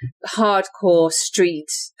hardcore street,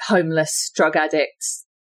 homeless, drug addict,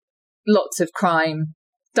 lots of crime,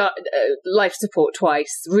 life support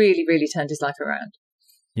twice, really, really turned his life around.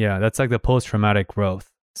 Yeah, that's like the post-traumatic growth.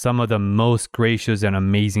 Some of the most gracious and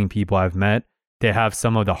amazing people I've met, they have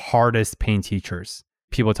some of the hardest pain teachers.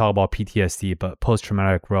 People talk about PTSD, but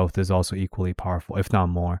post-traumatic growth is also equally powerful, if not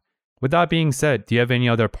more. With that being said, do you have any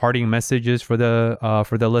other parting messages for the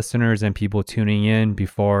listeners and people tuning in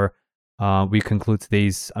before we conclude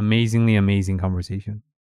today's amazing conversation?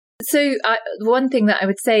 So one thing that I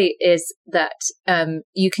would say is that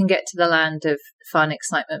you can get to the land of fun,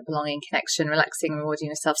 excitement, belonging, connection, relaxing, rewarding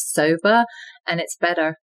yourself sober, and it's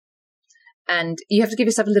better. And you have to give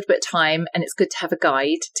yourself a little bit of time, and it's good to have a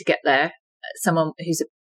guide to get there, someone who's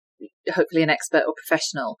hopefully an expert or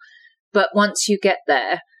professional. But once you get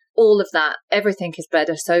there, all of that, everything is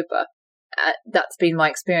better sober. That's been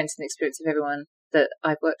my experience and the experience of everyone that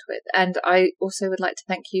I've worked with. And I also would like to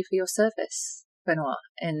thank you for your service, Benoit,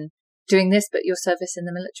 in doing this, but your service in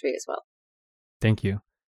the military as well. Thank you.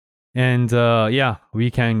 And we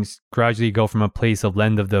can gradually go from a place of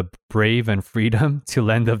land of the brave and freedom to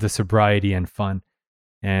land of the sobriety and fun.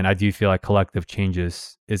 And I do feel like collective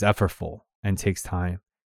changes is effortful and takes time.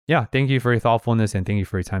 Yeah, thank you for your thoughtfulness and thank you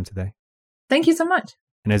for your time today. Thank you so much.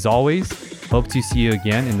 And as always, hope to see you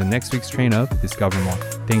again in the next week's train of Discover More.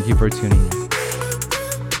 Thank you for tuning in.